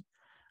says,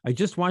 I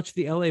just watched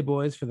the LA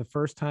Boys for the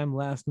first time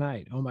last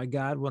night. Oh my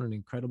God, what an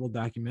incredible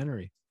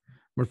documentary.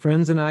 My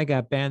friends and I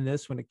got Band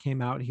This when it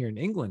came out here in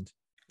England.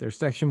 Their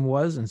section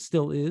was and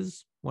still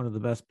is one of the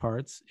best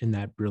parts in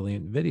that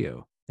brilliant video.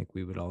 I think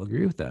we would all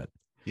agree with that.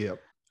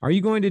 Yep. Are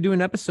you going to do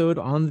an episode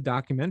on this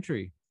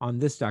documentary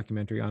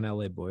on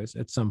LA Boys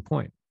at some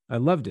point? I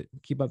loved it.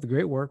 Keep up the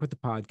great work with the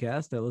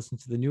podcast. I listen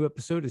to the new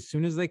episode as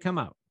soon as they come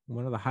out.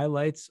 One of the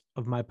highlights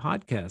of my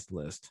podcast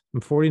list.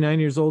 I'm 49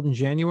 years old in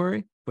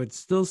January, but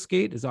still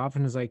skate as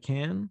often as I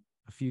can,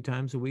 a few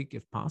times a week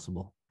if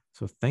possible.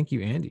 So thank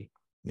you, Andy.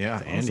 Yeah,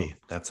 that's Andy. Awesome.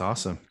 That's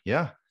awesome.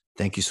 Yeah.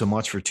 Thank you so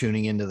much for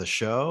tuning into the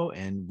show.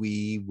 And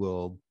we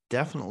will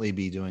definitely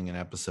be doing an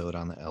episode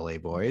on the LA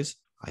Boys.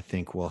 I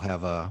think we'll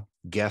have a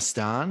guest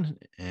on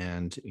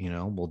and,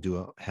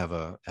 we'll have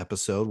a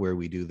episode where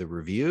we do the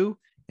review.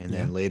 And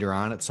then later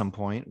on at some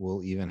point,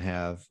 we'll even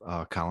have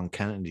Colin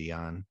Kennedy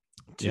on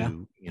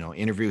to,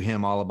 interview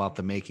him all about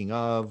the making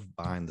of,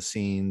 behind the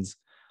scenes,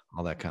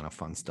 all that kind of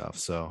fun stuff.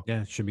 So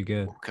yeah, it should be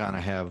good. We'll kind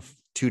of have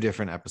 2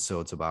 different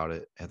episodes about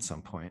it at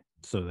some point.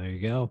 So there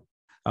you go.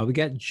 We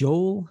got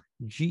Joel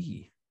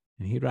G.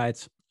 And he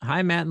writes,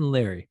 hi, Matt and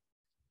Larry.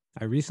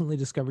 I recently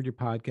discovered your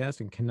podcast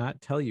and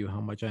cannot tell you how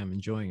much I am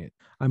enjoying it.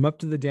 I'm up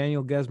to the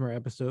Daniel Gesmer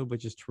episode,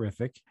 which is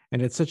terrific. And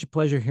it's such a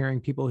pleasure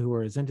hearing people who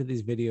are as into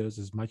these videos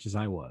as much as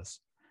I was.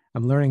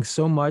 I'm learning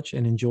so much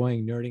and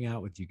enjoying nerding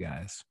out with you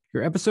guys.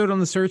 Your episode on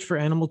the search for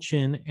Animal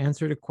Chin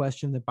answered a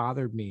question that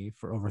bothered me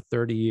for over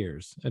 30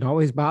 years. It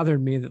always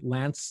bothered me that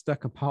Lance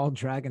stuck a Paul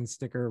Dragon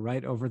sticker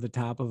right over the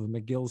top of a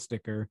McGill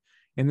sticker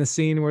in the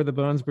scene where the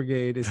Bones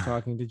Brigade is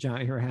talking to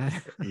Johnny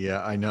Rat.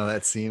 Yeah, I know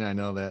that scene. I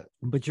know that.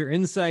 But your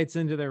insights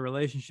into their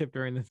relationship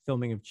during the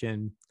filming of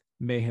Chin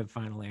may have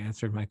finally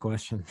answered my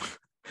question.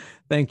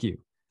 Thank you.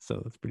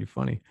 So that's pretty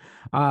funny.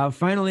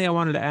 Finally, I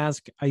wanted to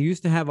ask, I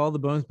used to have all the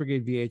Bones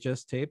Brigade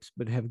VHS tapes,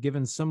 but have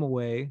given some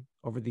away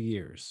over the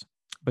years,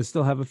 but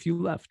still have a few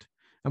left.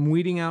 I'm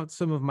weeding out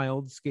some of my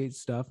old skate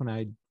stuff, and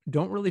I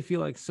don't really feel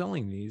like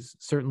selling these,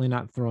 certainly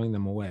not throwing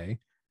them away.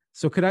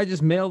 So could I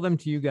just mail them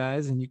to you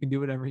guys and you can do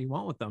whatever you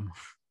want with them?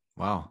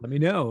 Wow. Let me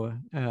know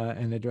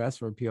an address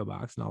for a P.O.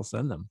 box and I'll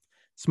send them.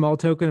 Small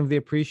token of the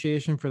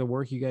appreciation for the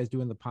work you guys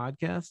do in the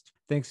podcast.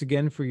 Thanks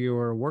again for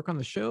your work on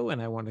the show,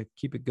 and I want to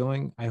keep it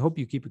going. I hope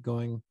you keep it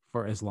going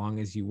for as long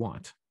as you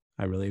want.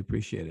 I really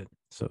appreciate it.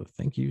 So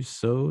thank you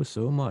so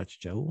much,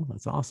 Joe.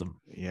 That's awesome.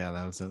 Yeah,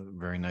 that was a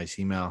very nice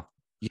email.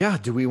 Yeah,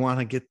 do we want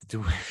to get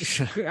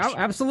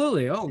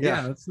Absolutely. Oh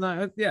yeah, it's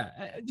not. Yeah,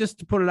 just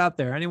to put it out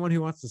there, anyone who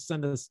wants to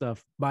send us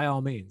stuff, by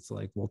all means,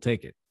 like, we'll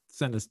take it.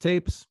 Send us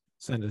tapes.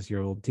 Send us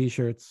your old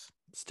T-shirts,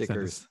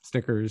 stickers,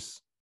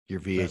 your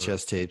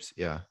VHS tapes.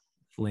 Yeah.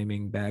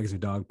 Flaming bags of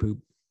dog poop.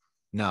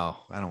 No,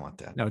 I don't want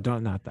that. No,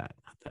 not that.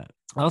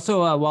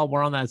 Also, while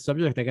we're on that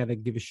subject, I got to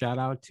give a shout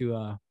out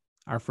to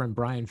our friend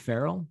Brian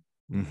Farrell,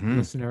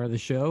 listener of the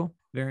show.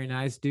 Very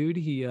nice dude.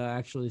 He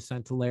actually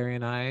sent to Larry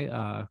and I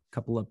a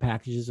couple of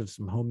packages of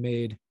some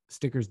homemade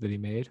stickers that he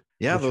made.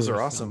 Yeah, those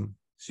are awesome.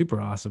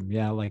 Super awesome.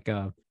 Yeah, like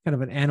kind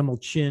of an animal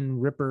chin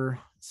ripper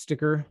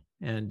sticker,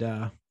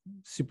 and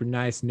super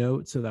nice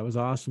note. So that was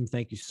awesome.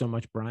 Thank you so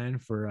much, Brian,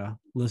 for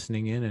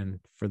listening in, and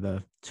for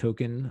the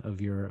token of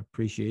your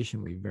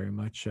appreciation. We very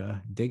much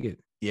dig it.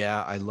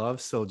 Yeah, I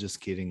love still just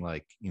getting,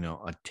 like,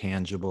 a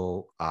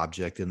tangible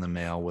object in the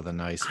mail with a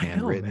nice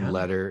handwritten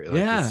letter. Like,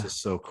 yeah, it's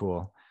just so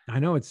cool. I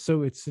know, it's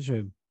such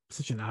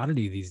an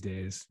oddity these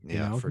days.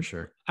 Yeah, for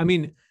sure. I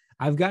mean,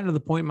 I've gotten to the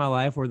point in my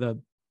life where the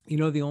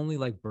only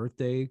like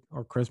birthday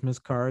or Christmas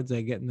cards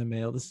I get in the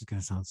mail, this is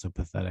gonna sound so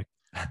pathetic,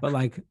 but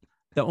like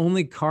the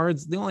only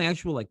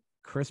actual like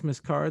Christmas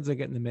cards I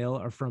get in the mail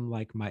are from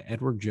like my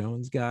Edward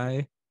Jones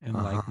guy and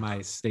like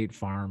my State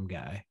Farm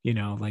guy,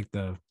 like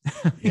the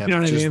you know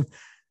what I mean,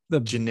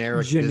 the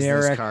generic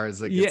business cards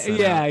that get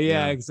sent out.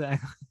 Yeah,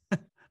 exactly.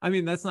 I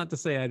mean, that's not to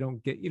say I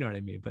don't get, you know what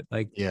I mean, but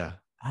like, yeah,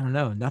 I don't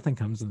know. Nothing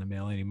comes in the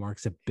mail anymore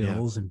except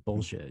bills and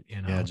bullshit,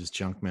 Yeah, just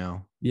junk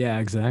mail. Yeah,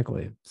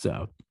 exactly.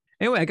 So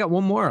anyway, I got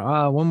one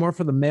more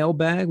for the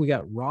mailbag. We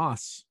got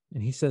Ross,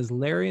 and he says,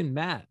 Larry and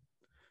Matt,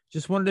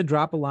 just wanted to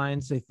drop a line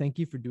and say thank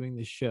you for doing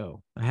this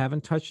show. I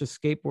haven't touched a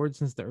skateboard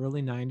since the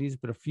early 90s,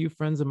 but a few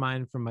friends of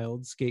mine from my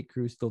old skate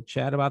crew still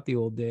chat about the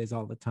old days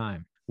all the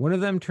time. One of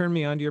them turned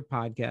me onto your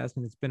podcast,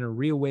 and it's been a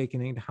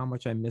reawakening to how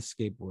much I miss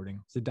skateboarding.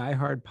 As a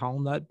diehard Paul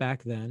nut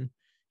back then,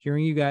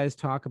 hearing you guys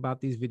talk about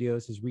these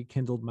videos has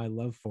rekindled my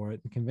love for it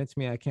and convinced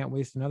me I can't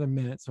waste another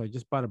minute. So I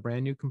just bought a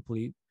brand new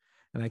complete,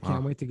 and I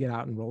can't wait to get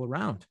out and roll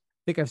around.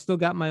 I think I've still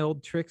got my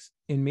old tricks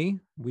in me.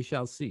 We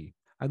shall see.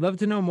 I'd love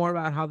to know more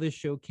about how this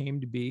show came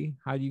to be.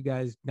 How do you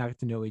guys got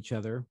to know each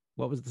other?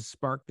 What was the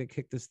spark that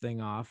kicked this thing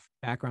off?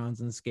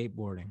 Backgrounds in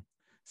skateboarding.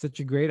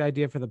 Such a great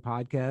idea for the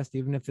podcast,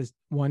 even if this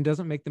one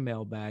doesn't make the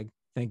mailbag.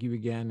 Thank you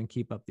again, and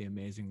keep up the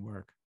amazing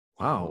work.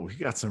 Wow, we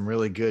got some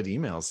really good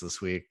emails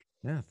this week.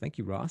 Yeah, thank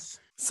you, Ross.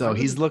 So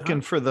he's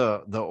looking for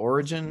the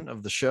origin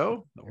of the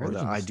show, or the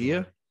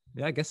idea. Story.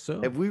 Yeah, I guess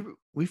so. Have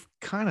we've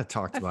kind of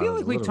talked about it. I feel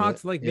like we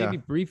talked maybe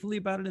briefly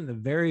about it in the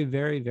very,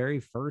 very, very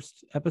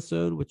first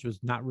episode, which was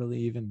not really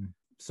even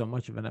so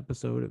much of an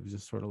episode. It was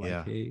just sort of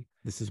like, hey,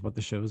 this is what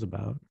the show's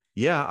about.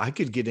 Yeah, I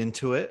could get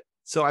into it.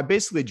 So I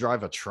basically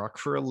drive a truck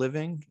for a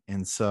living.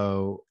 And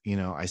so,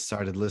 I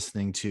started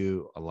listening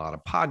to a lot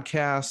of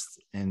podcasts,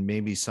 and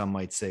maybe some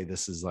might say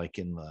this is like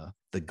in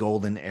the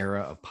golden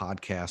era of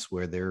podcasts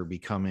where they're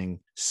becoming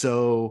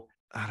so,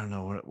 I don't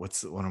know,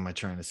 what am I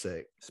trying to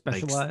say?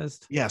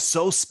 Specialized. Like,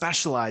 so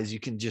specialized. You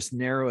can just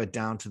narrow it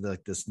down to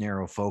this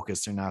narrow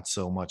focus. They're not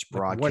so much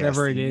broadcasting.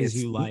 Whatever it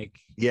is you like.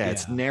 Yeah,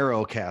 it's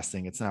narrow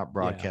casting. It's not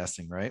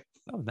broadcasting, right?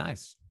 Oh,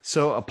 nice.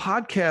 So a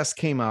podcast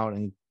came out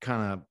and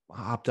kind of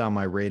hopped on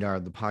my radar.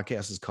 The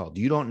podcast is called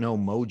You Don't Know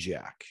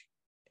Mojack.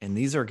 And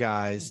these are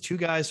two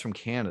guys from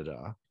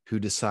Canada who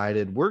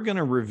decided we're going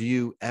to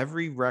review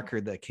every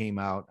record that came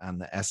out on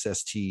the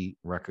SST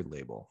record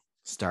label,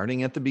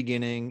 starting at the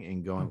beginning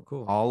and going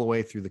all the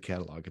way through the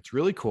catalog. It's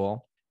really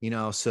cool.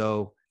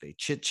 So they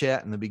chit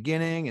chat in the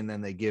beginning, and then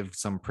they give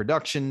some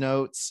production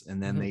notes,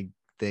 and then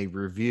they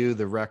review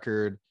the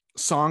record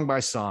song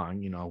by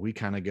song. We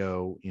kind of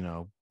go,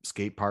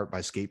 skate part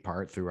by skate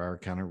part through our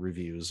kind of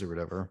reviews or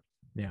whatever.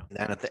 Yeah. And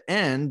then at the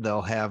end,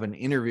 they'll have an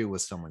interview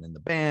with someone in the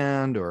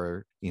band,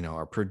 or,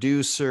 a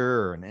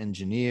producer or an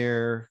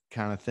engineer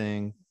kind of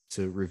thing,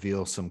 to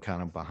reveal some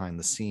kind of behind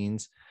the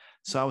scenes.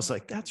 So I was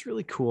like, that's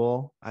really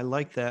cool. I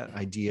like that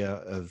idea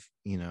of,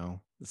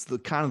 it's the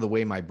kind of the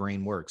way my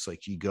brain works.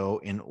 Like, you go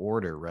in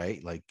order,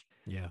 right? Like,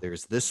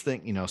 there's this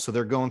thing, so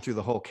they're going through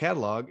the whole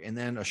catalog. And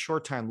then a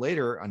short time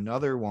later,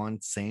 another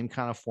one, same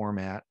kind of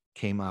format,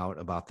 came out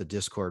about the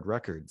Discord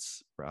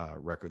Records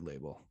record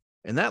label.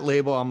 And that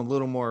label I'm a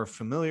little more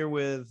familiar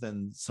with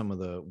than some of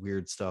the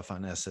weird stuff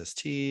on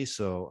SST.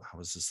 So I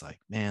was just like,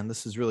 man,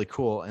 this is really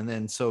cool. And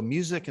then so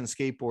music and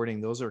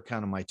skateboarding, those are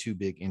kind of my two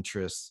big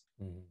interests.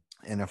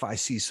 And if I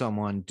see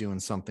someone doing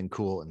something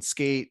cool in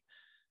skate,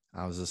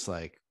 I was just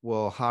like,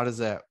 well, how does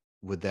that,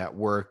 would that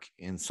work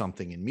in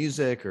something in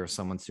music? Or if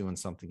someone's doing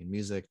something in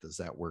music, does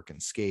that work in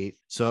skate?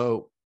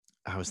 So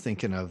I was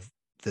thinking of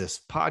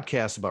this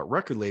podcast about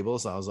record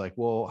labels. I was like,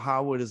 well,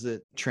 how does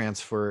it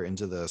transfer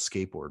into the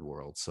skateboard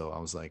world? So I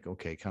was like,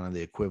 okay, kind of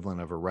the equivalent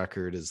of a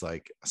record is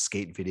like a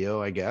skate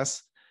video, I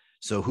guess.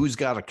 So who's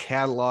got a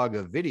catalog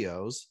of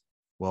videos?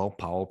 Well,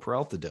 Powell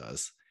Peralta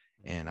does.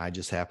 And I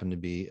just happen to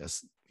be a,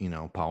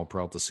 Powell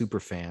Peralta super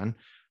fan.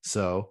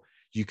 So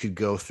you could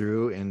go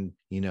through and,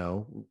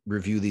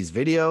 review these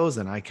videos.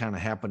 And I kind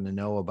of happen to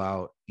know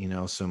about,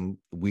 some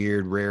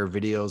weird, rare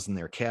videos in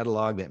their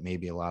catalog that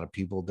maybe a lot of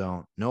people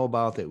don't know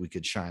about that we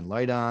could shine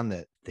light on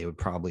that they would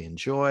probably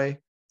enjoy.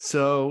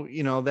 So,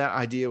 that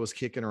idea was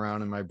kicking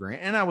around in my brain.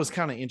 And I was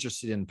kind of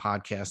interested in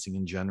podcasting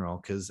in general,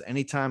 because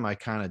anytime I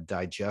kind of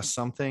digest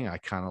something, I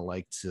kind of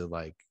like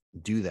to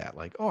do that.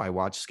 Like, oh, I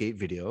watch skate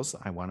videos.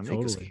 I want to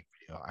make a skate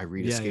video. I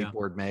read a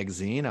skateboard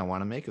magazine. I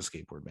want to make a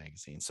skateboard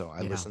magazine. So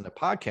I listen to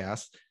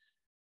podcasts.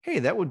 Hey,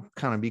 that would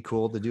kind of be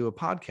cool to do a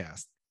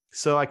podcast.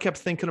 So I kept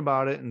thinking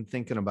about it. And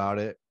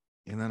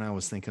then I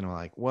was thinking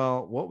like,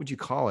 well, what would you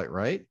call it?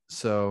 Right.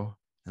 So,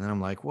 and then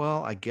I'm like,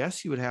 well, I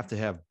guess you would have to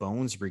have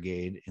Bones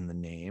Brigade in the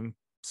name,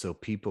 so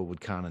people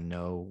would kind of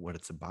know what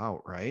it's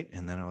about. Right.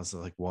 And then I was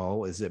like,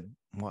 well, is it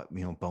what,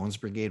 Bones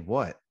Brigade,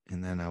 what?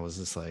 And then I was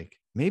just like,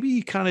 maybe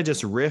you kind of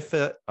just riff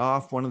it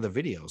off one of the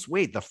videos.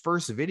 Wait, the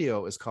first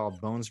video is called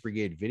Bones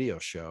Brigade Video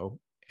Show,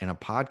 and a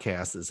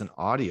podcast is an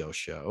audio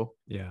show.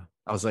 Yeah.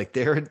 I was like,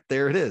 there it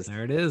is.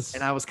 There it is.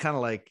 And I was kind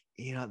of like,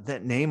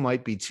 that name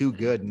might be too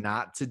good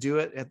not to do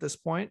it at this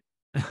point.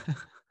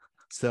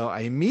 So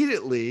I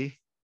immediately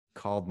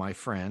called my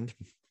friend,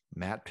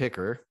 Matt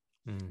Picker.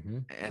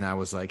 And I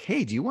was like,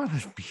 hey, do you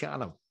want to be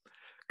on a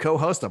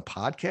co-host a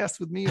podcast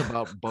with me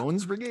about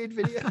Bones Brigade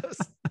videos?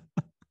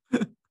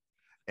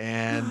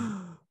 And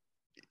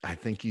I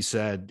think you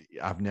said,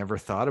 I've never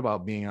thought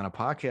about being on a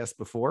podcast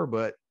before,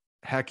 but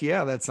heck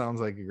yeah, that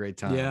sounds like a great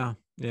time. Yeah.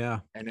 Yeah.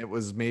 And it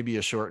was maybe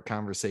a short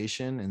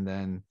conversation. And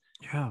then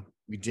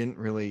we didn't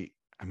really,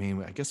 I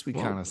guess we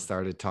kind of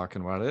started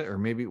talking about it, or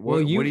maybe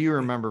what do you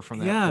remember from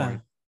that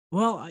point?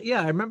 Well,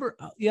 I remember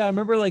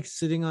like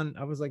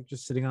I was like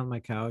just sitting on my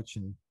couch,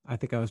 and I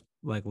think I was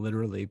like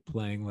literally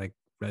playing like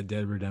Red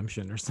Dead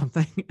Redemption or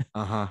something.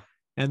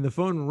 And the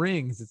phone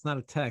rings. It's not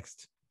a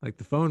text. Like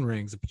the phone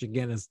rings, which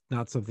again is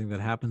not something that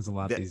happens a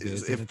lot these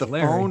days. If the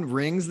phone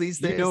rings these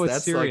days,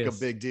 that's serious. Like a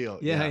big deal.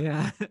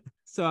 Yeah.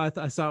 So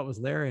I saw it was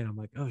Larry, and I'm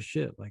like, oh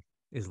shit, like,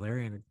 is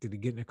Larry did he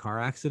get in a car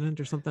accident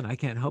or something? I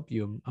can't help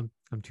you.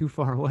 I'm too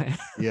far away.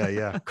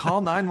 Yeah.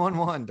 Call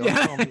 911. Don't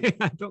call me.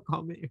 Don't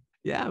call me.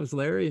 Yeah, it was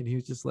Larry, and he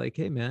was just like,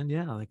 hey man,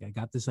 like I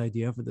got this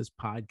idea for this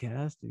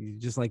podcast,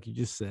 just like you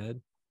just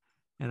said.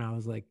 And I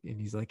was like, and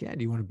he's like, yeah,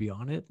 do you want to be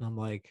on it? And I'm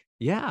like,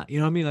 yeah,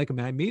 like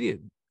my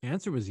immediate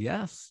answer was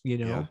yes,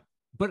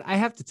 but I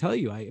have to tell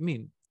you,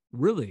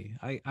 really,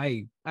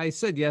 I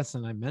said yes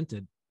and I meant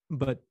it,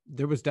 but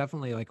there was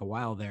definitely like a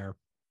while there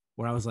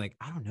where I was like,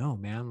 I don't know,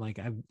 man. Like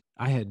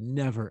I had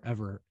never,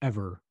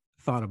 ever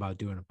thought about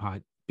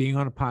being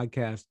on a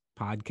podcast,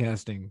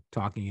 podcasting,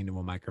 talking into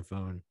a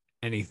microphone,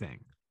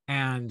 anything.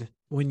 And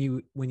when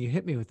you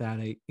hit me with that,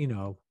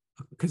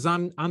 because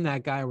I'm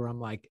that guy where I'm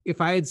like,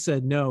 if I had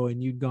said no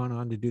and you'd gone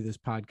on to do this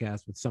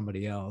podcast with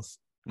somebody else,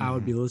 I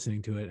would be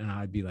listening to it and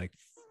I'd be like,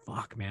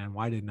 fuck, man,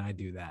 why didn't I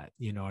do that?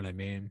 You know what I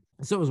mean?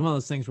 So it was one of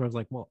those things where I was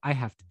like, well, I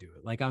have to do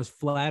it. Like I was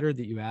flattered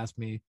that you asked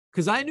me,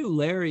 because I knew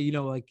Larry,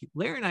 like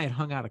Larry and I had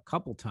hung out a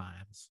couple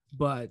times,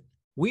 but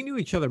we knew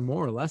each other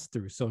more or less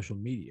through social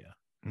media.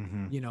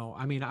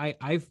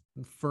 I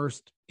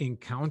first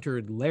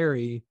encountered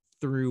Larry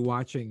through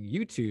watching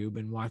YouTube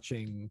and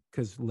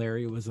because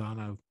Larry was on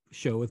a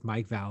show with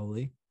Mike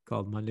Vallely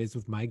called Mondays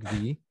with Mike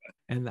V.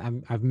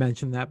 And I've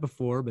mentioned that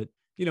before, but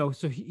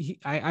so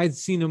I'd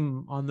seen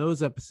him on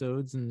those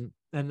episodes, and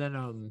then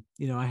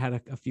I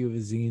had a few of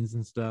his zines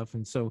and stuff,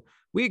 and so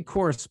we had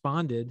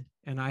corresponded,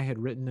 and I had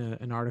written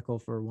an article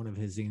for one of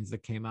his zines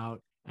that came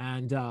out,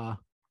 and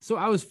so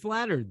I was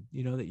flattered,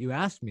 that you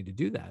asked me to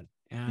do that,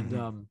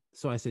 and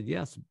so I said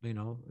yes,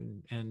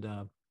 and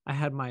I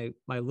had my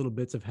little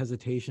bits of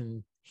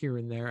hesitation here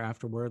and there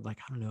afterward, like,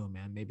 I don't know,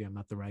 man, maybe I'm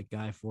not the right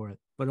guy for it,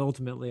 but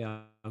ultimately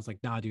I was like,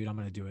 nah, dude, I'm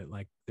gonna do it.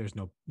 Like, there's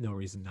no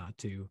reason not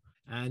to,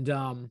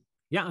 and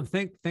yeah, and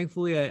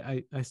thankfully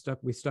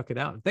we stuck it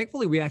out. And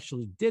thankfully we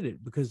actually did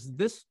it, because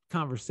this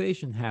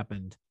conversation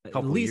happened a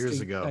couple years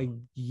ago, a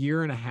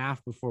year and a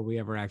half before we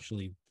ever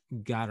actually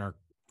got our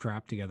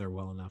crap together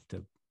well enough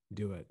to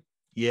do it.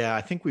 Yeah,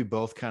 I think we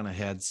both kind of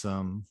had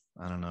some,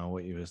 I don't know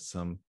what you was,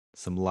 some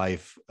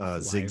life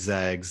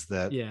zigzags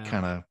that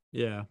kind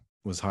of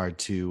was hard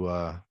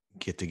to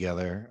get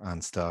together on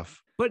stuff.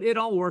 But it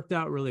all worked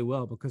out really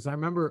well, because I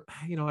remember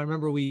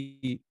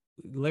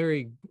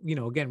Larry,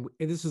 again,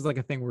 this is like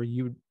a thing where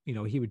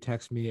he would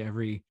text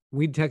me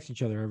we'd text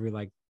each other every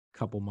like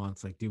couple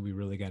months, like, dude, we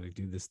really got to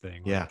do this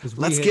thing. Yeah. Because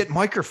let's get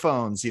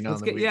microphones,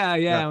 yeah.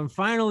 And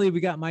finally we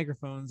got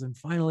microphones, and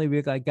finally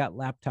we like got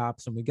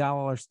laptops, and we got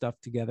all our stuff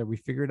together. We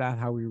figured out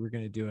how we were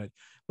going to do it.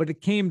 But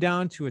it came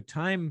down to a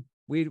time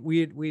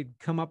we'd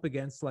come up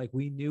against, like,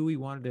 we knew we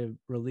wanted to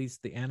release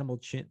the animal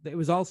chin. It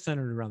was all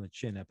centered around the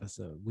chin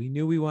episode. We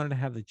knew we wanted to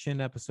have the chin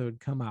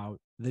episode come out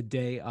the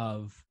day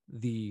of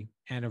the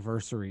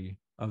anniversary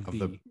of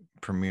the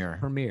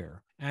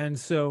premiere. And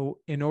so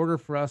in order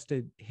for us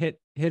to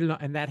hit it,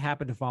 and that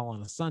happened to fall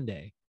on a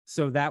Sunday.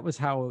 So that was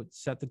how it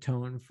set the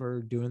tone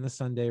for doing the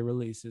Sunday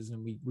releases.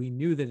 And we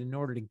knew that in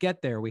order to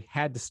get there, we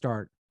had to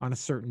start on a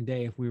certain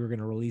day if we were going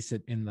to release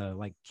it in the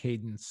like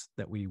cadence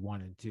that we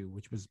wanted to,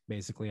 which was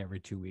basically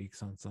every 2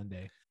 weeks on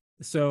Sunday.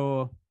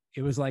 So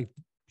it was like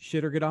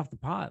shit or get off the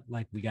pot.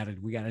 Like we got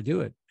to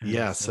do it.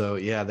 And so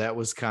that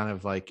was kind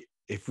of like,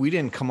 if we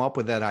didn't come up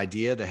with that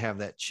idea to have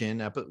that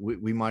chin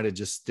we might have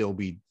just still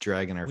be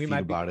dragging our feet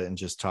about it and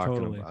just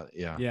talking about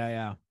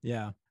it.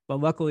 Yeah. But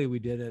luckily we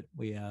did it.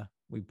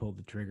 We pulled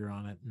the trigger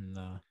on it, and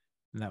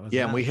that was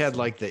and we had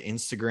like the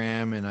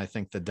Instagram and I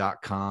think the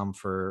 .com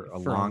for a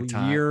long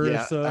time. Year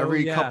or so.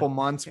 Every couple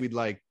months we'd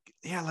like,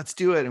 let's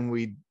do it,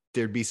 and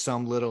there'd be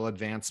some little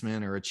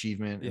advancement or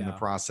achievement in the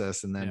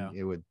process, and then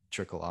it would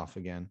trickle off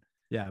again.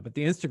 Yeah, but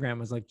the Instagram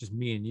was like just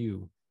me and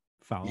you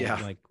followed.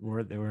 Like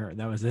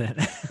that was it.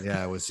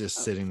 Yeah, I was just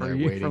sitting there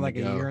waiting for like a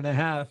year and a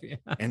half. Yeah.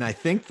 And I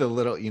think the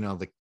little,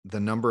 the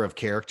number of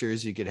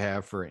characters you could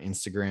have for an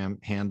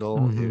Instagram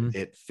handle,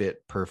 it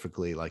fit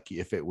perfectly. Like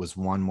if it was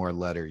one more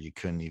letter, you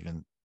couldn't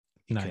even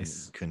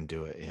couldn't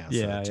do it. So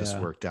it just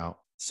worked out.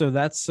 So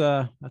that's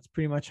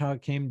pretty much how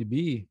it came to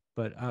be.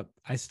 But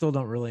I still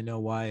don't really know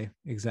why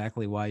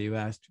you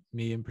asked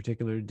me in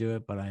particular to do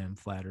it, but I am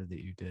flattered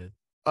that you did.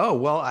 Oh,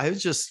 well, I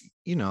was just,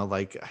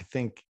 like, I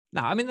think.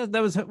 No, I mean,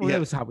 that was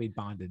how we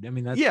bonded. I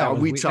mean,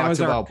 we talked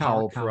about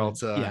Powell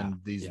Peralta and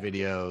these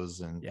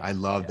videos. And I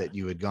love that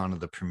you had gone to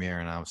the premiere,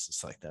 and I was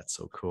just like, that's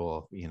so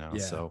cool.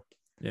 So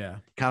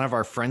kind of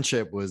our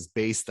friendship was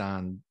based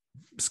on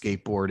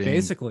skateboarding,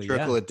 basically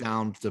trickle it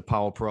down to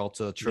Powell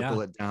Peralta,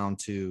 trickle it down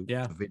to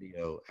the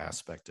video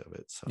aspect of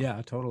it.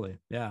 So totally.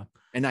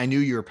 And I knew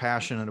you were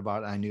passionate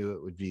about it. I knew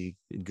it would be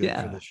good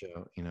for the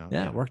show,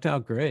 it worked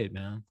out great,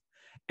 man.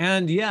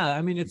 And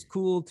I mean, it's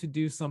cool to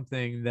do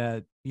something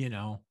that,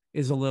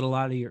 is a little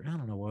out of your, I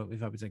don't know what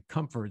if I would say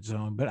comfort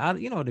zone,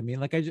 but you know what I mean?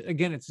 Like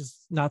again, it's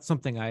just not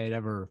something I had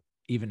ever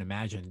even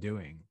imagined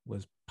doing,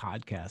 was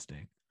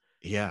podcasting.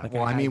 Yeah. Like,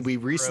 well, I mean, we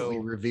recently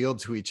revealed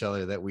to each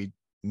other that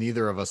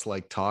neither of us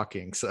like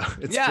talking. So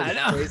it's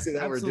crazy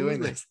that we're doing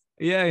this.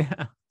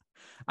 Yeah.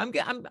 I'm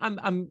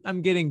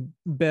getting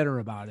better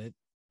about it.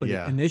 But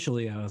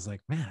initially I was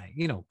like, man,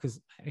 because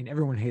I mean,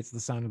 everyone hates the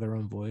sound of their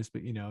own voice,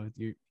 but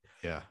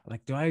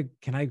like,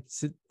 can I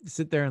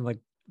sit there and like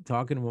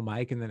talk into a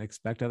mic and then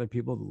expect other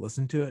people to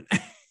listen to it?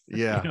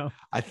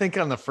 I think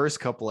on the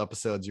first couple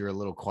episodes you were a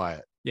little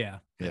quiet. Yeah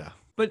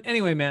But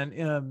anyway,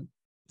 man,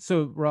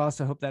 so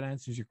Ross, I hope that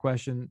answers your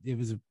question.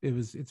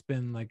 It's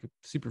been like a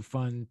super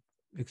fun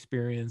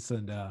experience,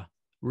 and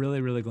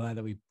really, really glad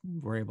that we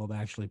were able to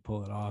actually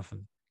pull it off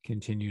and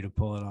continue to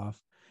pull it off.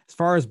 As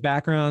far as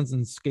backgrounds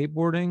and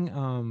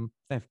skateboarding,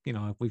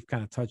 we've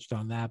kind of touched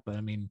on that, but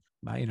I mean,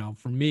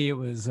 for me, it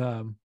was,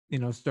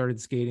 started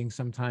skating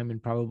sometime in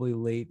probably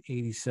late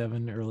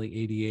 87, early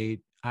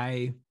 88.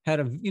 I had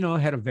a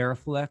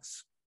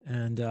Veriflex,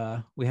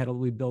 and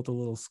we built a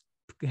little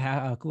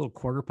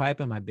quarter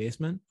pipe in my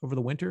basement over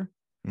the winter.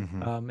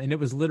 And it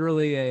was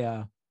literally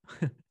it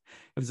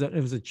was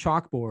a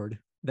chalkboard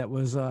that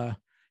was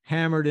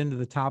hammered into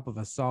the top of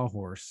a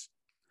sawhorse.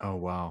 Oh,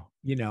 wow.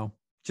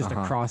 Just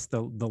across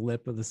the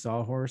lip of the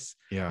sawhorse.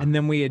 Yeah. And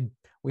then we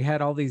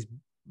had all these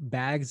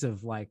bags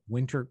of like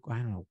winter, I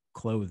don't know,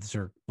 clothes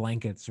or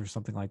blankets or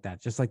something like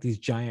that. Just like these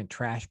giant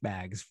trash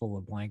bags full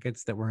of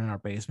blankets that were in our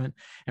basement.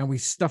 And we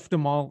stuffed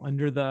them all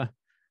under the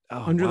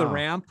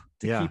ramp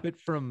to keep it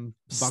from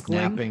buckling.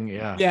 Snapping.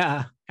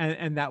 Yeah.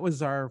 And that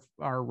was our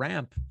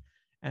ramp.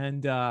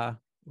 And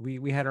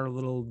we had our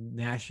little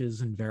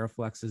Nashes and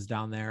Veriflexes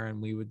down there,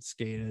 and we would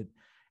skate it.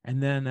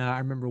 And then I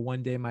remember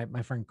one day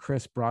my friend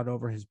Chris brought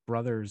over his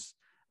brother's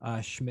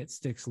Schmidt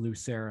Sticks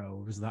Lucero.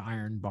 It was the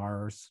iron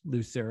bars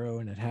Lucero,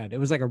 and it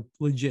was like a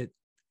legit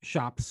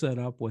shop set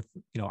up with,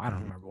 I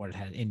don't remember what it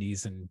had,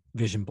 indies and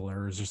vision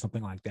blurs or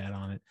something like that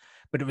on it.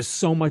 But it was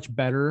so much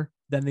better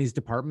than these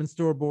department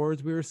store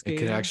boards we were skating.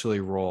 It could actually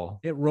roll.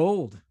 It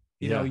rolled.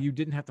 You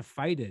didn't have to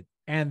fight it.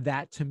 And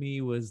that to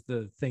me was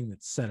the thing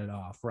that set it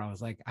off, where I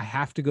was like, I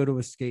have to go to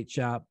a skate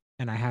shop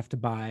and I have to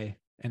buy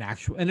an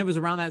actual, and it was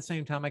around that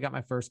same time I got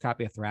my first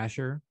copy of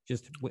Thrasher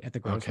just at the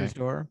grocery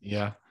store.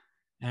 Yeah.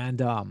 And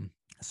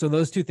so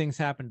those two things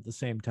happened at the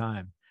same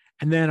time.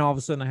 And then all of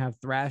a sudden I have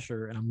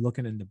Thrasher, and I'm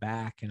looking in the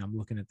back, and I'm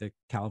looking at the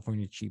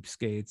California cheap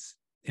skates,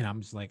 and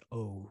I'm just like,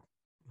 oh,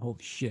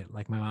 holy shit.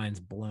 Like my mind's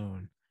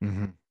blown.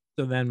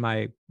 So then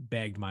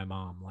begged my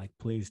mom, like,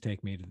 please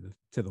take me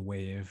to the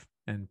Wave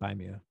and buy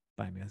me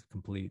buy me a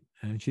complete.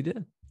 And she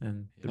did.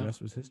 And the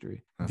rest was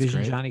history. That's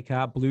Vision great. Johnny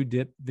Cop, Blue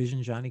Dip,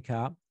 Vision Johnny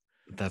Cop.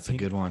 That's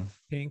Pink, a good one.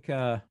 Pink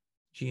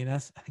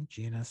GNS, I think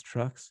GNS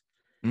trucks.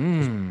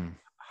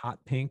 Hot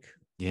pink.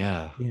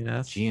 Yeah.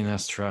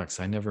 GNS trucks.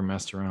 I never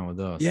messed around with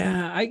those.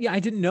 Yeah, I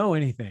didn't know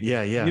anything.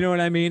 Yeah. You know what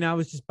I mean? I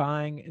was just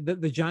buying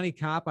the Johnny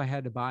Cop I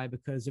had to buy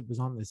because it was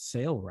on the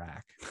sale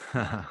rack.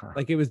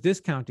 Like it was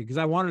discounted because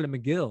I wanted a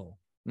McGill.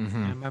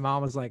 And my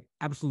mom was like,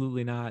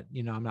 absolutely not.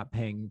 You know, I'm not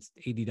paying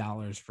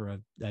 $80 for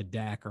a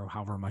deck or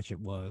however much it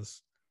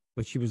was.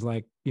 But she was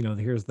like, you know,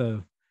 here's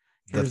the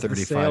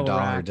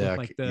 $35 deck,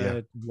 like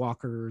the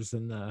walkers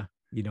and the,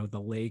 you know, the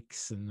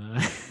lakes and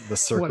the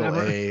Circle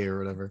whatever. A or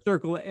whatever.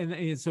 Circle.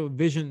 And so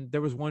Vision, there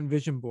was one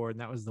Vision board,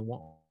 and that was the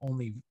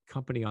only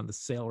company on the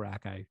sale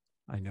rack I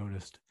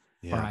noticed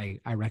or I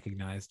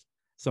recognized.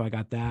 So I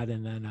got that.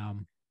 And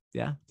then,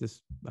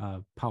 just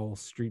Powell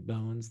Street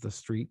Bones, the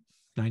Street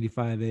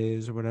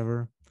 95As or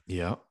whatever.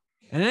 Yeah.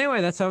 And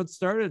anyway, that's how it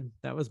started.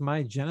 That was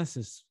my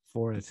genesis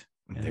for it.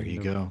 And there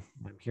you go.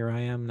 Here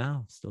I am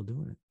now, still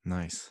doing it.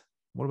 Nice.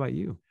 What about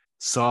you?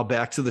 Saw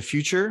Back to the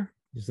Future.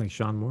 Just like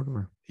Sean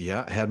Mortimer.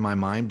 Yeah, had my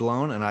mind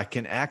blown, and I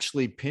can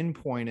actually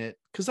pinpoint it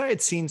because I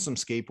had seen some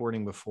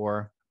skateboarding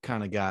before.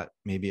 Kind of got,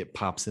 maybe it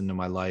pops into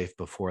my life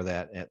before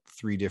that at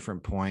 3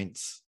 different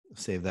points.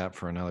 Save that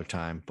for another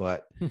time.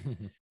 But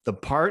the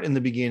part in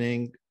the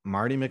beginning,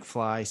 Marty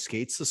McFly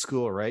skates to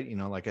school, right? You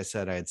know, like I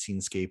said, I had seen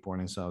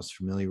skateboarding, so I was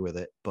familiar with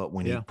it. But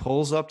when he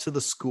pulls up to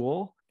the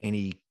school and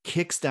he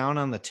kicks down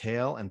on the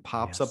tail and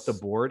pops up the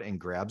board and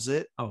grabs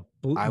it. Oh,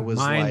 I was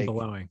mind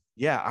blowing.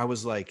 Yeah, I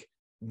was like,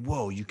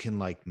 whoa, you can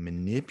like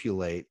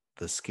manipulate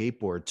the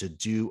skateboard to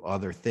do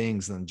other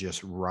things than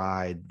just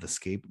ride the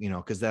skate, you know,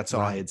 because that's all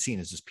I had seen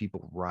is just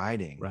people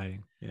riding.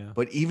 Yeah.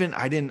 But even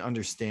I didn't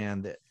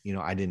understand that, you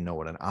know, I didn't know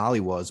what an ollie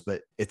was,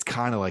 but it's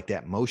kind of like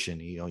that motion,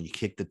 you know, you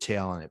kick the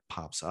tail and it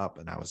pops up.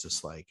 And I was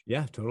just like,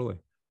 yeah, totally.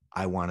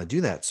 I want to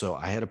do that. So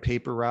I had a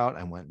paper route.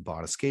 I went and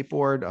bought a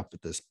skateboard up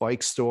at this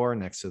bike store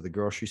next to the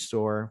grocery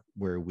store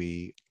where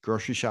we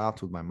grocery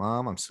shopped with my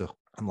mom.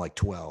 I'm like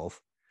 12.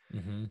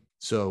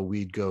 So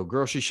we'd go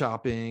grocery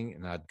shopping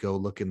and I'd go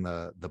look in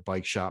the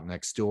bike shop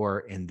next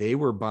door, and they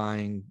were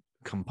buying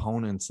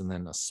components and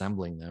then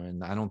assembling them.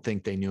 And I don't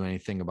think they knew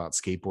anything about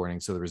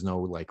skateboarding. So there was no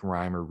like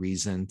rhyme or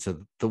reason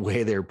to the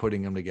way they were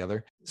putting them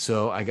together.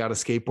 So I got a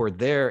skateboard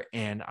there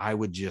and I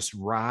would just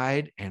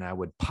ride and I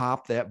would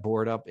pop that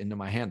board up into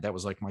my hand. That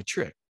was like my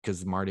trick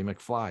because Marty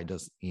McFly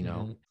does, you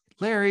know,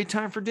 Larry,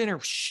 time for dinner.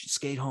 Shh,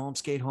 skate home,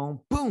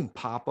 boom,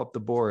 pop up the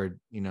board,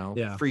 you know,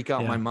 freak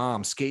out my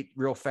mom, skate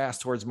real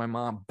fast towards my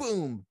mom,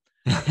 boom,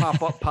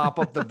 pop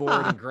up the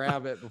board and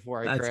grab it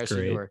before I crash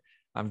into her.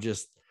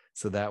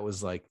 So that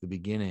was like the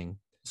beginning.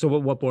 So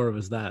what board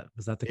was that?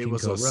 Was that the King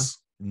Cobra?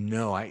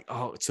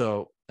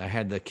 So I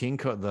had the King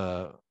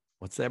Cobra,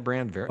 what's that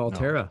brand?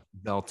 Valterra.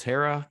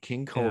 Valterra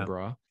King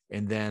Cobra. Yeah.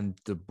 And then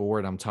the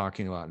board I'm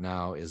talking about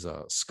now is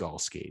a Skull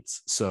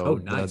Skates. So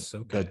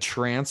the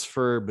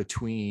transfer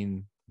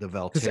between the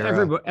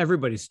Valterra.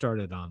 Everybody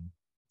started on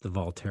the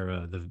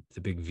Valterra,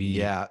 the big V.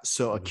 Yeah.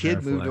 So a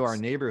kid moved to our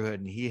neighborhood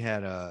and he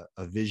had a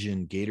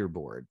Vision Gator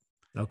board.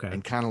 Okay.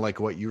 And kind of like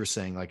what you were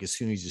saying, like as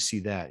soon as you see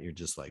that, you're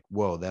just like,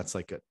 whoa, that's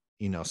like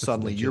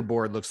suddenly your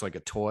board looks like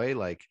a toy.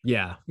 Like,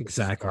 yeah,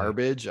 exactly.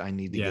 Garbage. I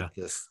need to get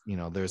this,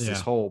 there's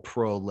this whole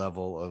pro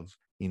level of,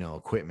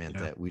 equipment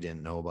that we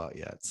didn't know about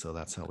yet. So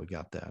that's how we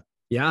got that.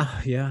 Yeah.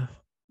 Yeah.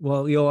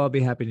 Well, you'll all be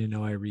happy to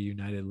know I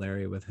reunited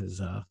Larry with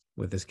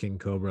his King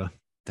Cobra.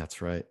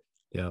 That's right.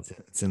 Yeah.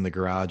 It's in the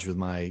garage with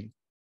my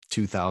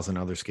 2,000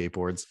 other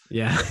skateboards.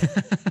 Yeah.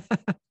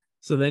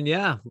 So then,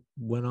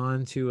 went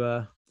on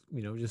to,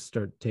 just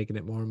start taking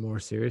it more and more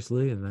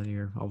seriously. And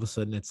then all of a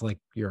sudden it's like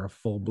you're a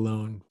full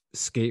blown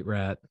skate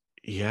rat.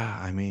 Yeah.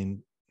 I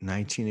mean,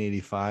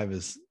 1985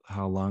 is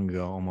how long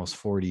ago? Almost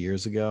 40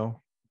 years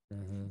ago,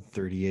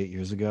 38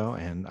 years ago.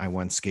 And I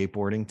went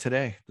skateboarding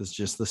today.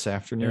 This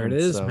afternoon. There it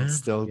is, so man.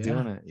 Still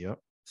doing it. Yep.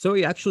 So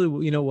we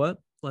actually, you know what?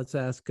 Let's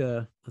ask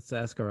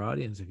our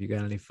audience if you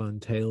got any fun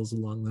tales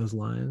along those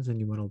lines and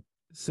you want to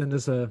send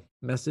us a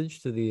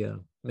message to the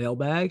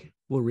mailbag.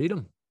 We'll read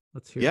them.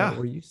 Let's hear about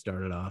where you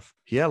started off.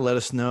 Yeah, let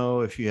us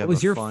know if you have. What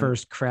was your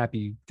first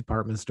crappy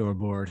department store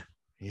board?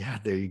 Yeah,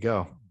 there you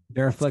go.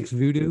 Veriflex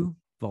Voodoo,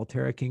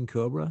 Valterra King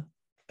Cobra,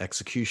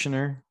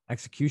 Executioner.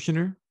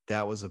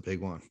 That was a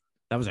big one.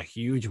 That was a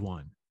huge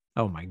one.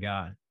 Oh my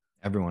God.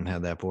 Everyone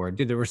had that board.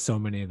 Dude, there were so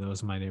many of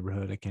those in my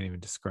neighborhood. I can't even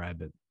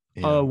describe it.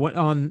 Yeah.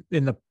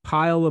 In the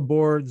pile of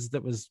boards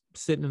that was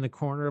sitting in the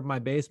corner of my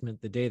basement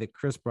the day that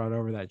Chris brought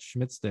over that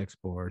Schmidt Sticks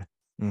board,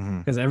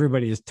 because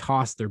everybody has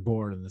tossed their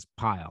board in this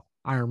pile.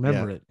 I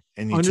remember it.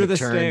 And you under took the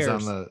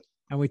turns stairs,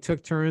 and we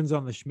took turns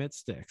on the Schmidt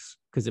Sticks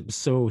because it was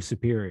so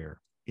superior.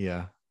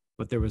 Yeah.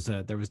 But there was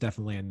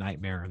definitely a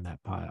nightmare in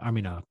that pile. I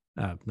mean, not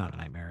a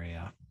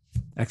nightmare,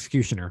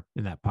 executioner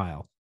in that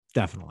pile.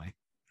 Definitely.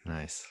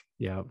 Nice.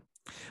 Yeah.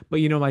 But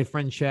my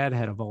friend Chad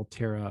had a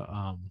Valterra,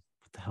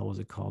 what the hell was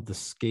it called? The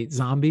Skate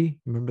Zombie.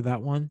 Remember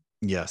that one?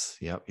 Yes.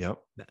 Yep.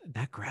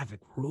 That graphic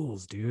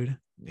rules, dude.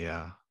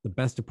 Yeah. The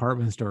best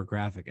department store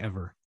graphic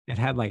ever. It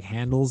had like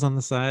handles on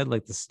the side,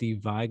 like the Steve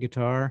Vai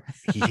guitar.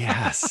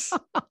 Yes.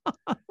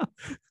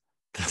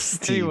 The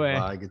Steve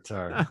Vai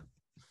guitar.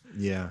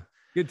 Yeah.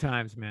 Good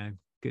times, man.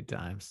 Good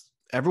times.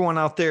 Everyone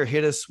out there,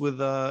 hit us with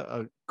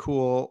a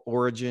cool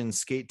Origin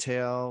skate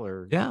tail,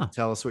 or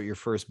tell us what your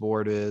first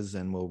board is,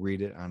 and we'll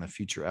read it on a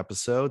future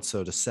episode.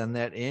 So to send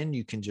that in,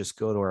 you can just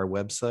go to our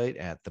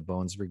website at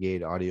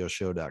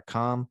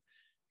thebonesbrigadeaudioshow.com,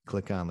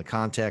 click on the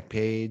contact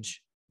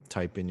page,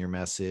 type in your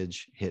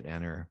message, hit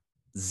enter,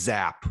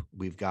 zap.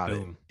 We've got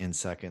Boom. It in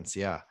seconds.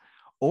 Yeah.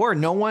 Or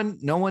no one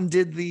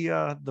did the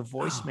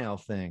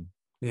voicemail thing.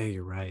 Yeah,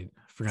 you're right.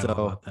 I forgot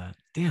about that.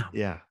 Damn.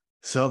 Yeah.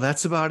 So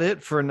that's about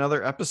it for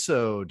another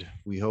episode.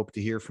 We hope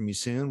to hear from you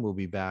soon. We'll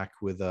be back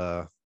with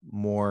a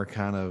more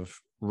kind of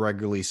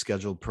regularly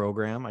scheduled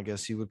program, I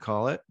guess you would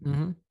call it.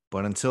 Mm-hmm.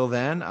 But until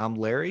then, I'm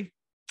Larry.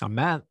 I'm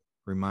Matt.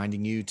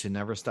 Reminding you to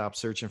never stop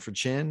searching for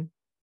Chin.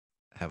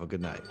 Have a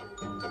good night.